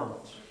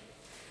performance.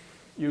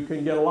 You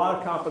can get a lot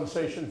of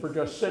compensation for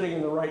just sitting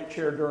in the right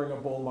chair during a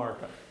bull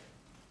market,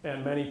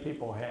 and many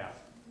people have.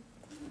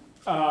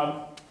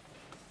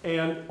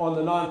 And on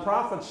the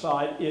nonprofit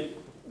side,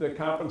 the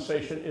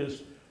compensation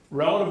is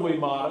relatively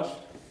modest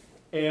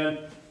and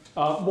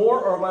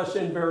more or less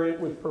invariant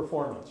with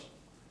performance.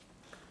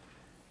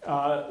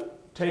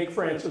 Take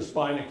Francis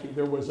Beinecke.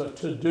 There was a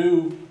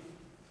to-do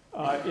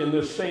in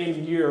this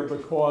same year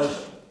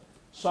because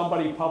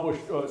somebody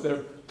published,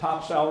 their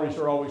top salaries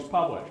are always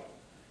published.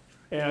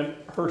 And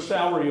her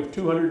salary of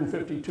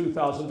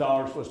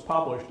 $252,000 was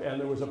published, and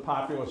there was a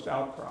populist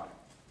outcry.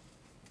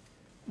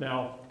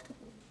 Now,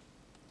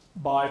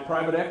 by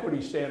private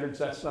equity standards,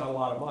 that's not a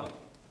lot of money.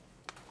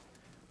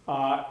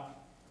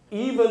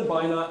 Even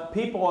by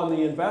people on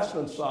the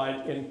investment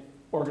side in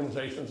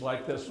organizations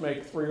like this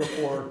make 3 or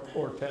 4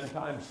 or 10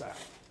 times that.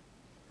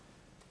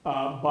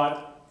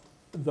 But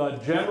the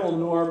general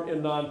norm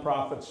in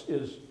nonprofits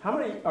is,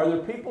 are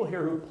there people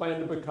here who plan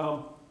to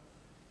become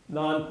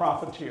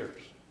non-profiteers?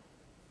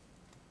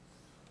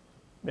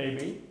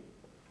 Maybe.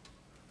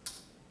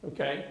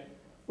 Okay.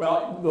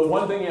 Well, the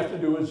one thing you have to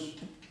do is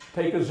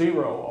take a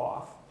 0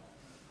 off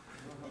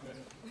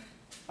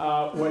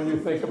when you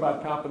think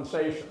about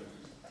compensation.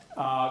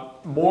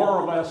 More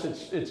or less,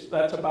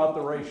 that's about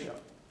the ratio,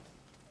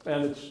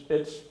 and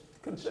it's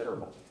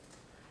considerable.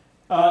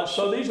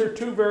 So these are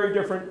two very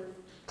different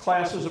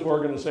classes of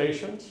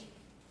organizations.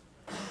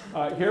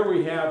 Here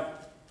we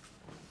have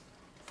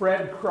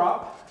Fred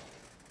Krupp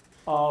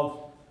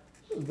of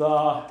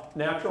the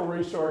Natural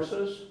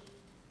Resources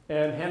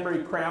and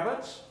Henry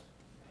Kravitz,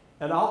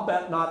 and I'll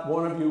bet not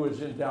one of you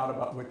is in doubt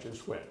about which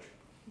is which.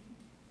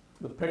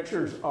 The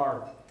pictures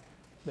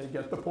they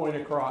get the point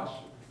across.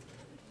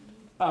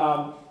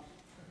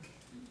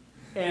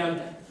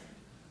 And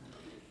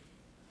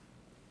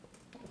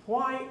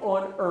why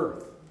on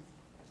earth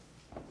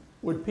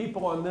would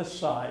people on this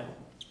side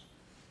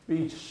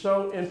be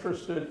so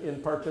interested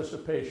in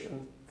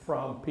participation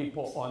from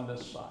people on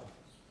this side?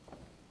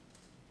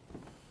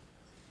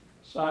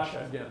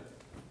 Sasha again.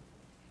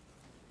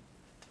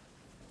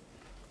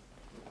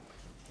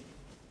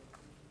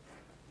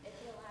 If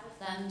it allows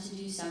them to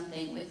do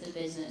something with the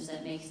business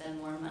that makes them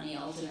more money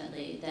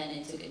ultimately, then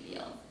it's a good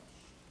deal.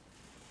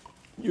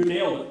 You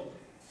nailed it.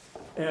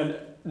 And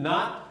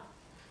not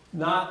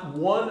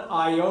one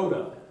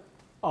iota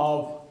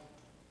of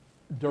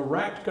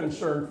direct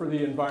concern for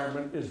the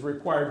environment is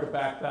required to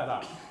back that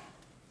up.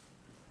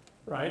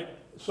 Right?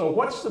 So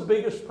what's the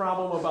biggest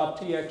problem about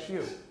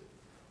TXU?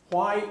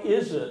 Why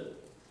is it,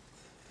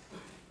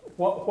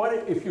 what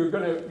if you're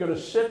going to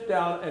sit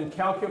down and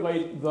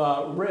calculate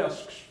the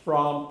risks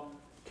from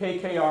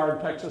KKR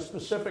and Texas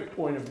Pacific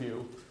point of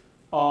view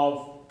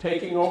of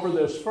taking over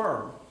this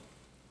firm,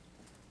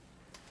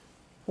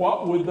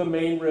 what would the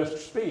main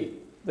risks be?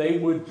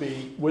 Would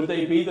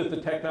they be that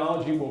the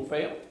technology will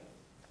fail?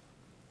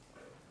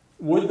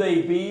 Would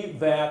they be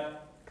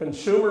that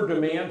consumer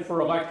demand for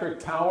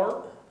electric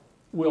power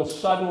will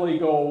suddenly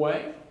go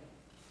away?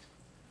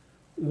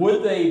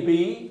 Would they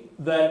be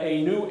that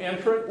a new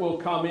entrant will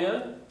come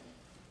in,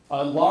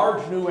 a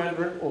large new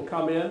entrant will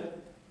come in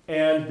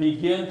and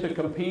begin to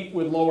compete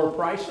with lower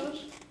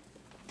prices?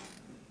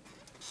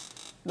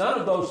 None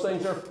of those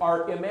things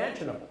are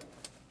imaginable.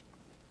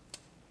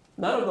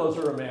 None of those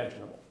are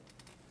imaginable.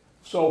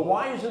 So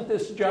why isn't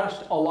this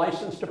just a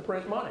license to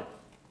print money?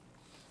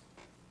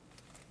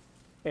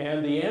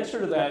 And the answer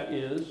to that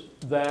is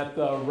that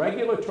the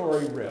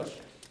regulatory risk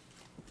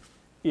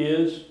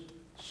is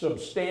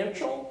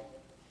substantial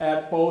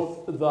at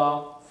both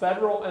the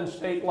federal and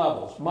state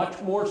levels,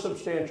 much more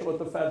substantial at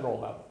the federal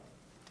level.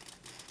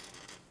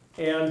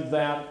 And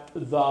that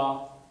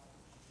the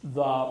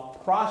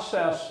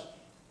process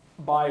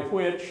by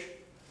which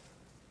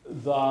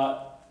the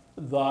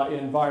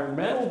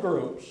environmental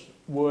groups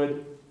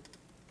would,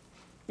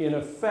 in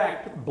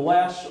effect,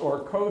 bless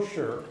or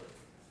kosher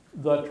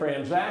the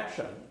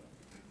transaction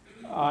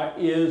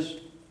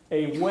is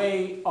a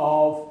way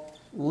of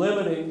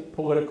limiting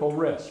political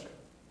risk.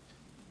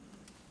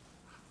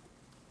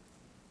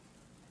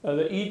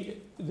 The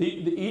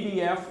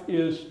EDF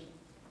is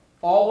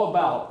all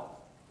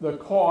about the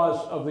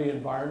cause of the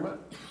environment,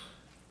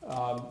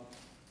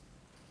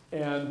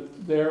 and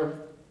their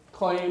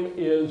claim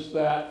is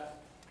that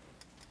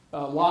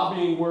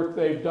lobbying work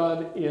they've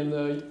done in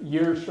the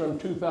years from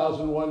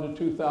 2001 to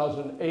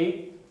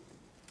 2008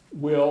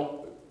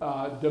 will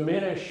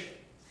diminish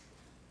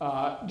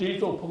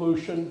diesel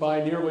pollution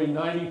by nearly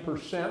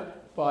 90%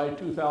 by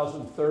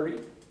 2030.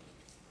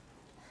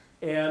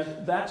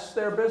 And that's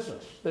their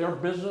business. Their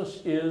business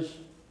is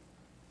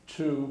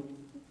to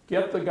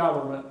get the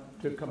government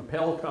to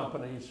compel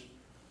companies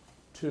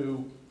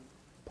to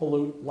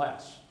pollute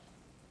less.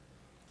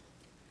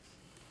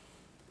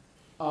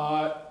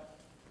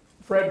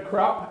 Fred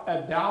Krupp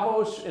at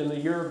Davos in the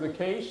year of the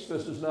case,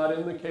 this is not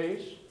in the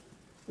case,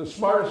 the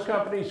smartest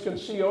companies can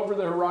see over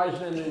the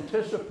horizon and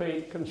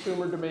anticipate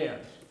consumer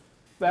demands.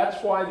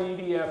 That's why the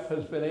EDF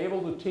has been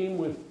able to team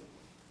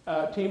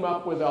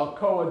up with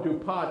Alcoa,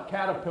 DuPont,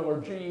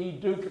 Caterpillar,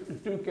 GE,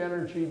 Duke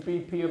Energy,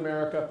 BP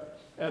America,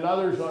 and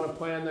others on a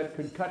plan that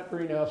could cut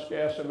greenhouse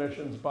gas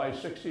emissions by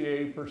 60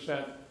 to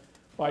 80%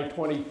 by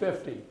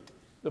 2050.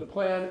 The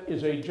plan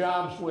is a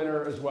jobs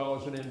winner as well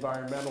as an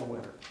environmental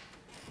winner.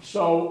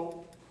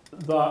 So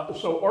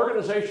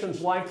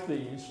organizations like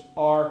these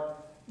are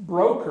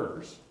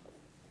brokers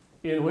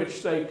in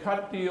which they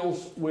cut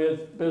deals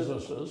with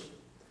businesses,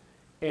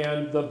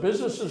 and the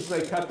businesses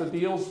they cut the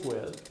deals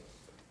with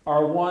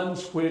are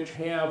ones which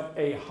have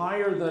a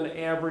higher than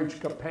average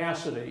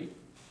capacity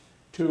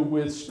to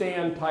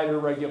withstand tighter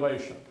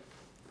regulation.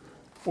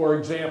 For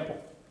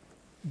example,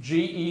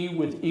 GE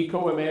with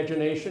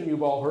Eco-Imagination,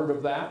 you've all heard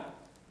of that.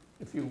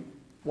 If you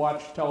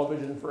watch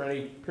television for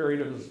any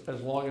period of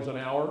as long as an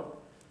hour,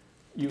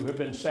 you have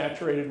been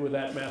saturated with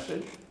that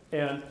message.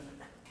 And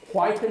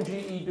why can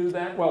GE do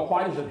that? Well,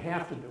 why does it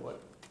have to do it?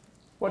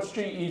 What's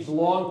GE's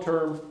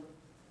long-term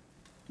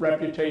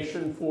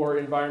reputation for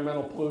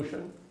environmental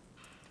pollution?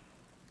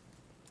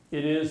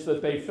 It is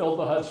that they filled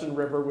the Hudson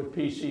River with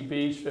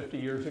PCBs 50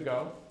 years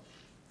ago.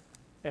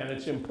 And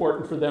it's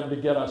important for them to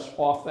get us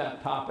off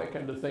that topic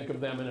and to think of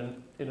them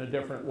in a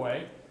different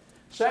way.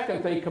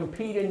 Second, they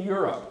compete in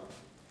Europe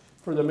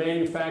for the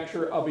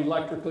manufacture of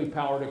electrically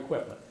powered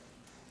equipment.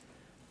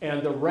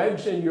 And the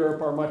regs in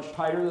Europe are much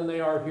tighter than they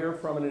are here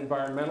from an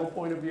environmental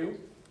point of view.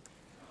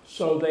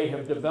 So they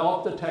have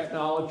developed the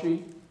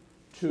technology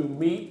to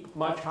meet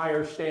much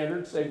higher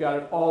standards. They've got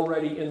it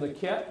already in the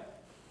kit.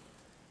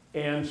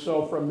 And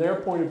so from their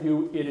point of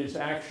view, it is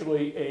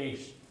actually a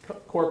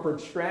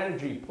corporate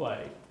strategy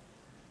play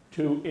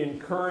to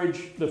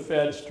encourage the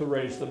feds to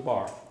raise the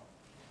bar.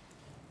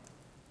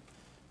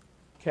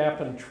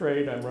 Cap and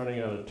trade, I'm running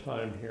out of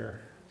time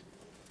here.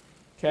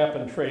 Cap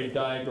and trade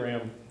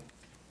diagram.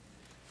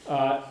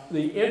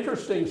 The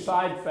interesting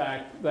side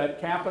fact that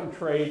cap and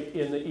trade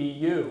in the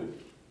EU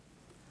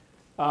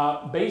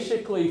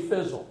basically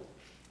fizzled.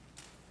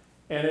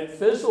 And it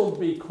fizzled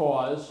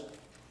because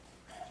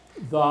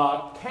the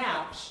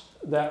caps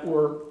that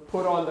were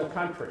put on the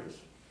countries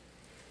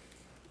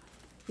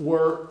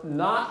were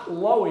not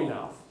low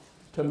enough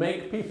to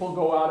make people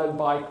go out and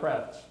buy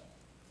credits.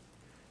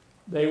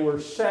 They were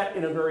set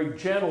in a very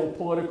gentle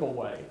political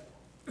way.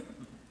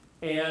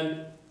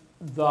 And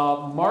the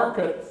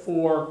market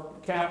for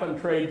cap and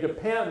trade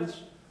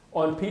depends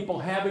on people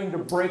having to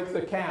break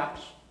the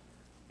caps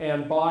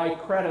and buy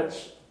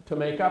credits to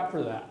make up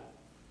for that.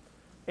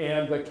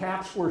 And the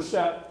caps were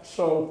set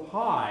so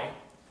high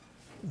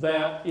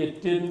that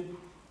it didn't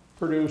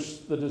produce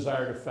the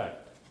desired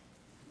effect.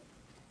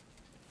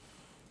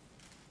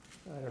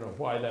 I don't know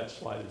why that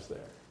slide is there.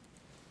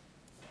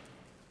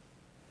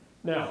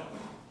 Now,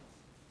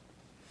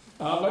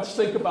 let's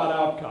think about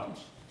outcomes.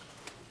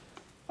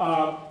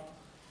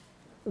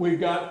 We've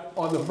got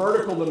on the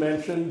vertical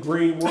dimension,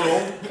 green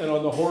world, and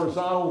on the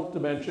horizontal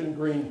dimension,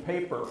 green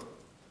paper.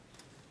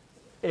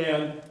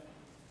 And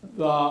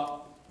the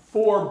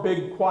four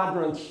big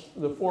quadrants,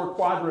 the four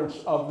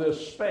quadrants of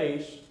this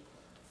space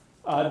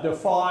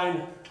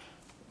define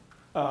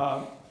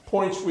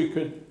points we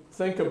could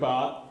think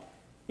about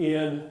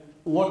in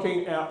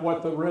looking at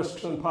what the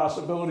risks and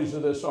possibilities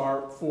of this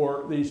are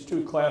for these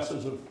two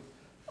classes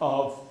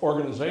of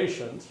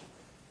organizations.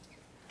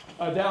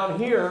 Down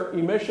here,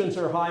 emissions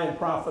are high and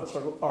profits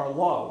are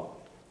low,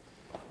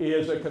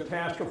 is a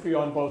catastrophe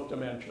on both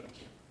dimensions.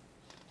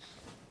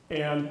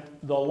 And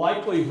the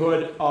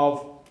likelihood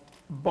of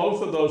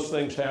both of those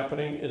things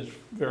happening is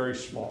very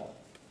small.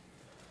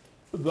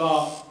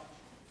 The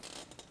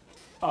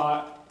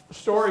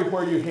story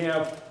where you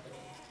have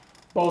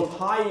both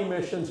high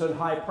emissions and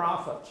high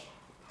profits,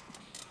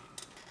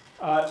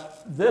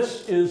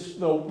 this is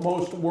the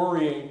most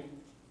worrying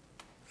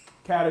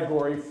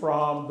category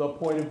from the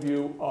point of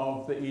view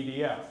of the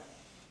EDF.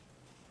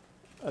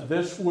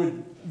 This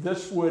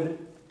would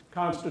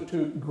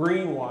constitute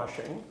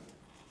greenwashing,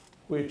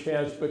 which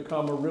has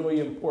become a really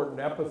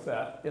important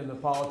epithet in the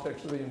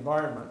politics of the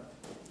environment,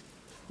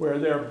 where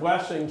they're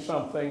blessing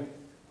something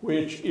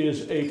which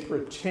is a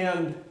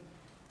pretend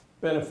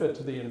benefit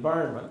to the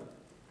environment.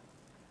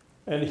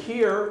 And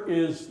here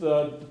is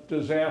the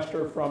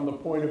disaster from the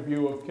point of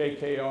view of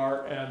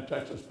KKR and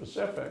Texas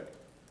Pacific,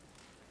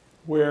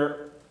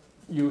 where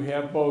you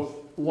have both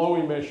low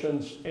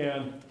emissions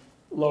and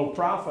low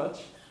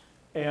profits.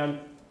 And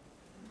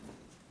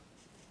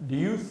do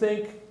you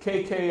think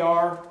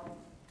KKR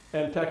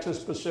and Texas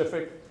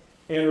Pacific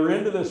enter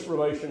into this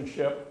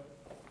relationship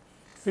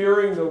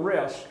fearing the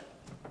risk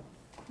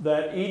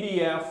that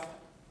EDF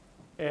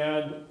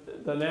and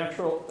the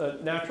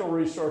Natural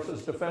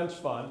Resources Defense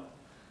Fund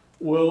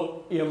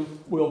will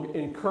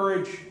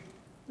encourage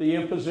the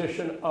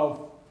imposition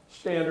of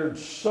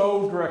standards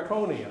so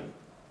draconian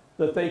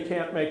that they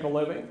can't make a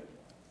living?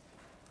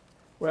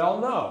 Well,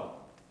 no.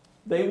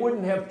 They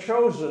wouldn't have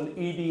chosen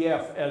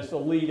EDF as the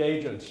lead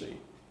agency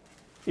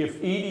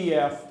if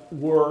EDF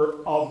were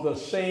of the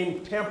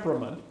same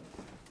temperament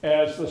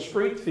as the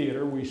street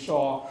theater we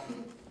saw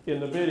in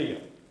the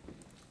video.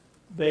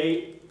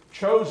 They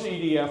chose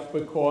EDF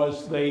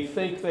because they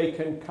think they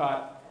can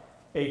cut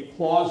a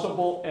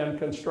plausible and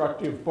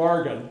constructive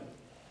bargain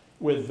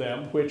with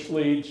them, which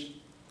leads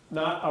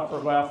not upper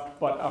left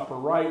but upper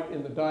right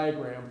in the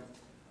diagram,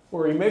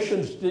 where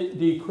emissions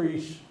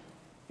decrease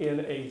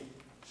in a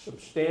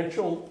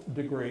substantial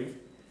degree,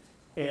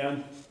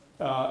 and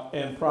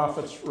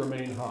profits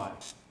remain high.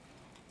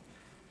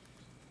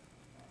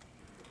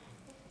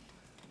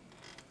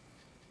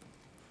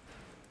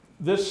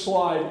 This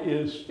slide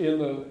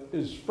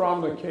is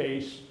from the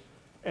case,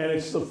 and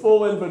it's the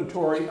full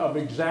inventory of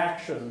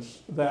exactions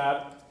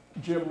that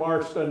Jim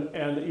Marston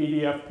and the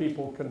EDF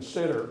people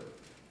consider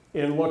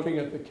in looking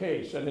at the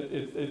case.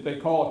 And they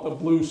call it the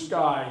blue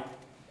sky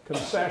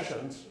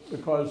concessions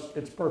because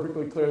it's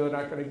perfectly clear they're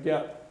not going to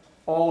get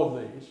all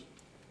of these,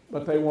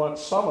 but they want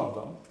some of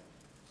them.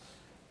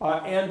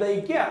 And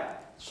they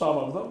get some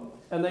of them,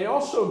 and they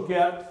also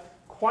get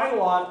quite a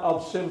lot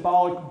of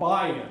symbolic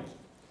buy-in.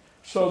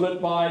 So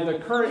that by the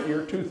current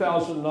year,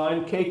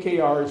 2009,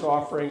 KKR is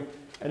offering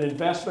an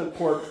investment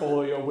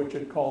portfolio which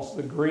it calls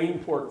the Green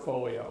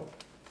Portfolio.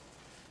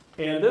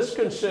 And this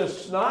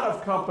consists not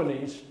of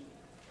companies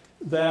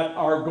that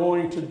are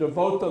going to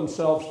devote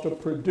themselves to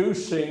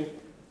producing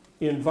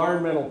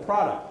environmental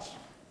products,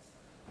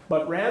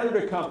 but rather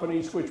to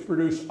companies which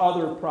produce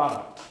other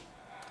products.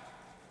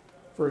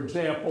 For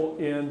example,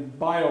 in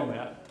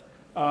Biomet,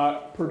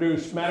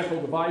 produce medical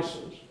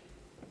devices,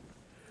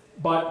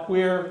 but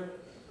where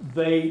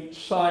they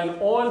sign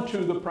on to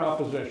the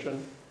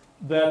proposition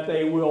that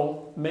they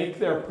will make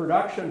their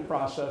production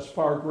process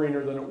far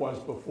greener than it was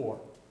before.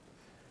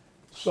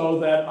 So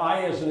that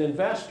I, as an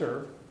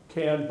investor,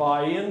 can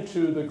buy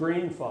into the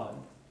Green Fund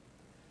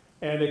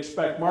and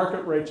expect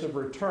market rates of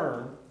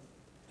return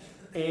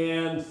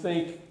and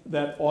think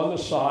that on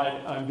the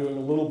side I'm doing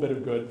a little bit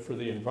of good for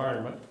the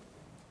environment.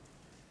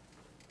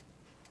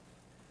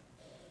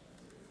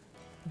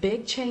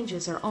 Big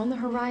changes are on the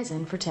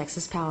horizon for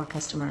Texas Power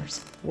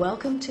customers.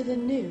 Welcome to the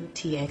new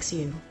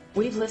TXU.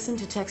 We've listened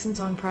to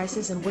Texans on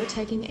prices and we're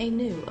taking a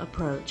new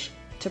approach.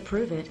 To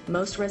prove it,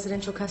 most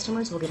residential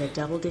customers will get a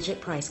double-digit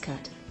price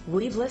cut.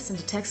 We've listened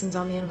to Texans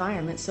on the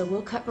environment, so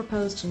we'll cut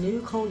proposed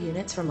new coal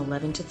units from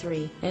 11 to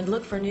 3 and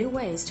look for new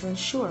ways to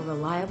ensure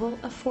reliable,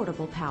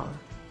 affordable power.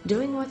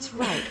 Doing what's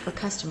right for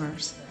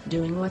customers.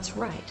 Doing what's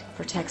right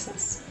for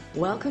Texas.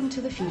 Welcome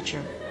to the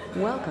future.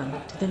 Welcome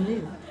to the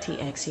new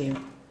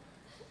TXU.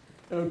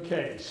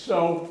 Okay,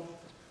 so,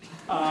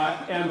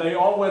 and they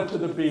all went to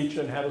the beach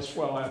and had a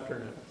swell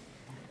afternoon.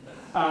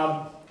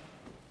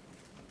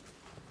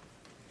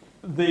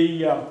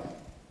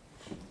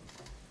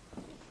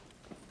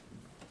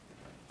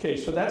 Okay,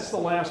 so that's the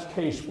last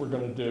case we're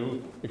going to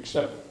do,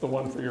 except the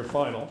one for your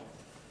final.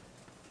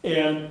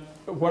 And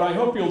what I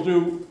hope you'll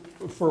do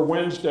for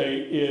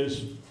Wednesday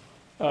is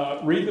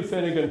read the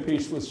Finnegan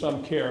piece with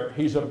some care.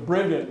 He's a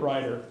brilliant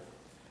writer.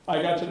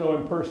 I got to know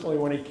him personally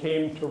when he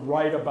came to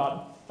write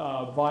about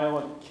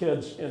violent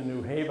kids in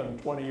New Haven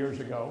 20 years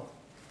ago.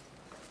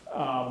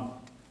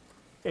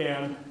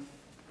 And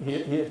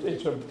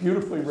it's a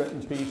beautifully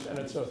written piece, and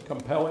it's a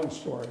compelling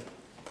story.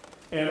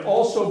 And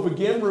also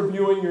begin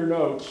reviewing your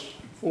notes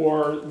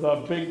for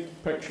the big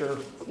picture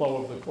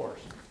flow of the course.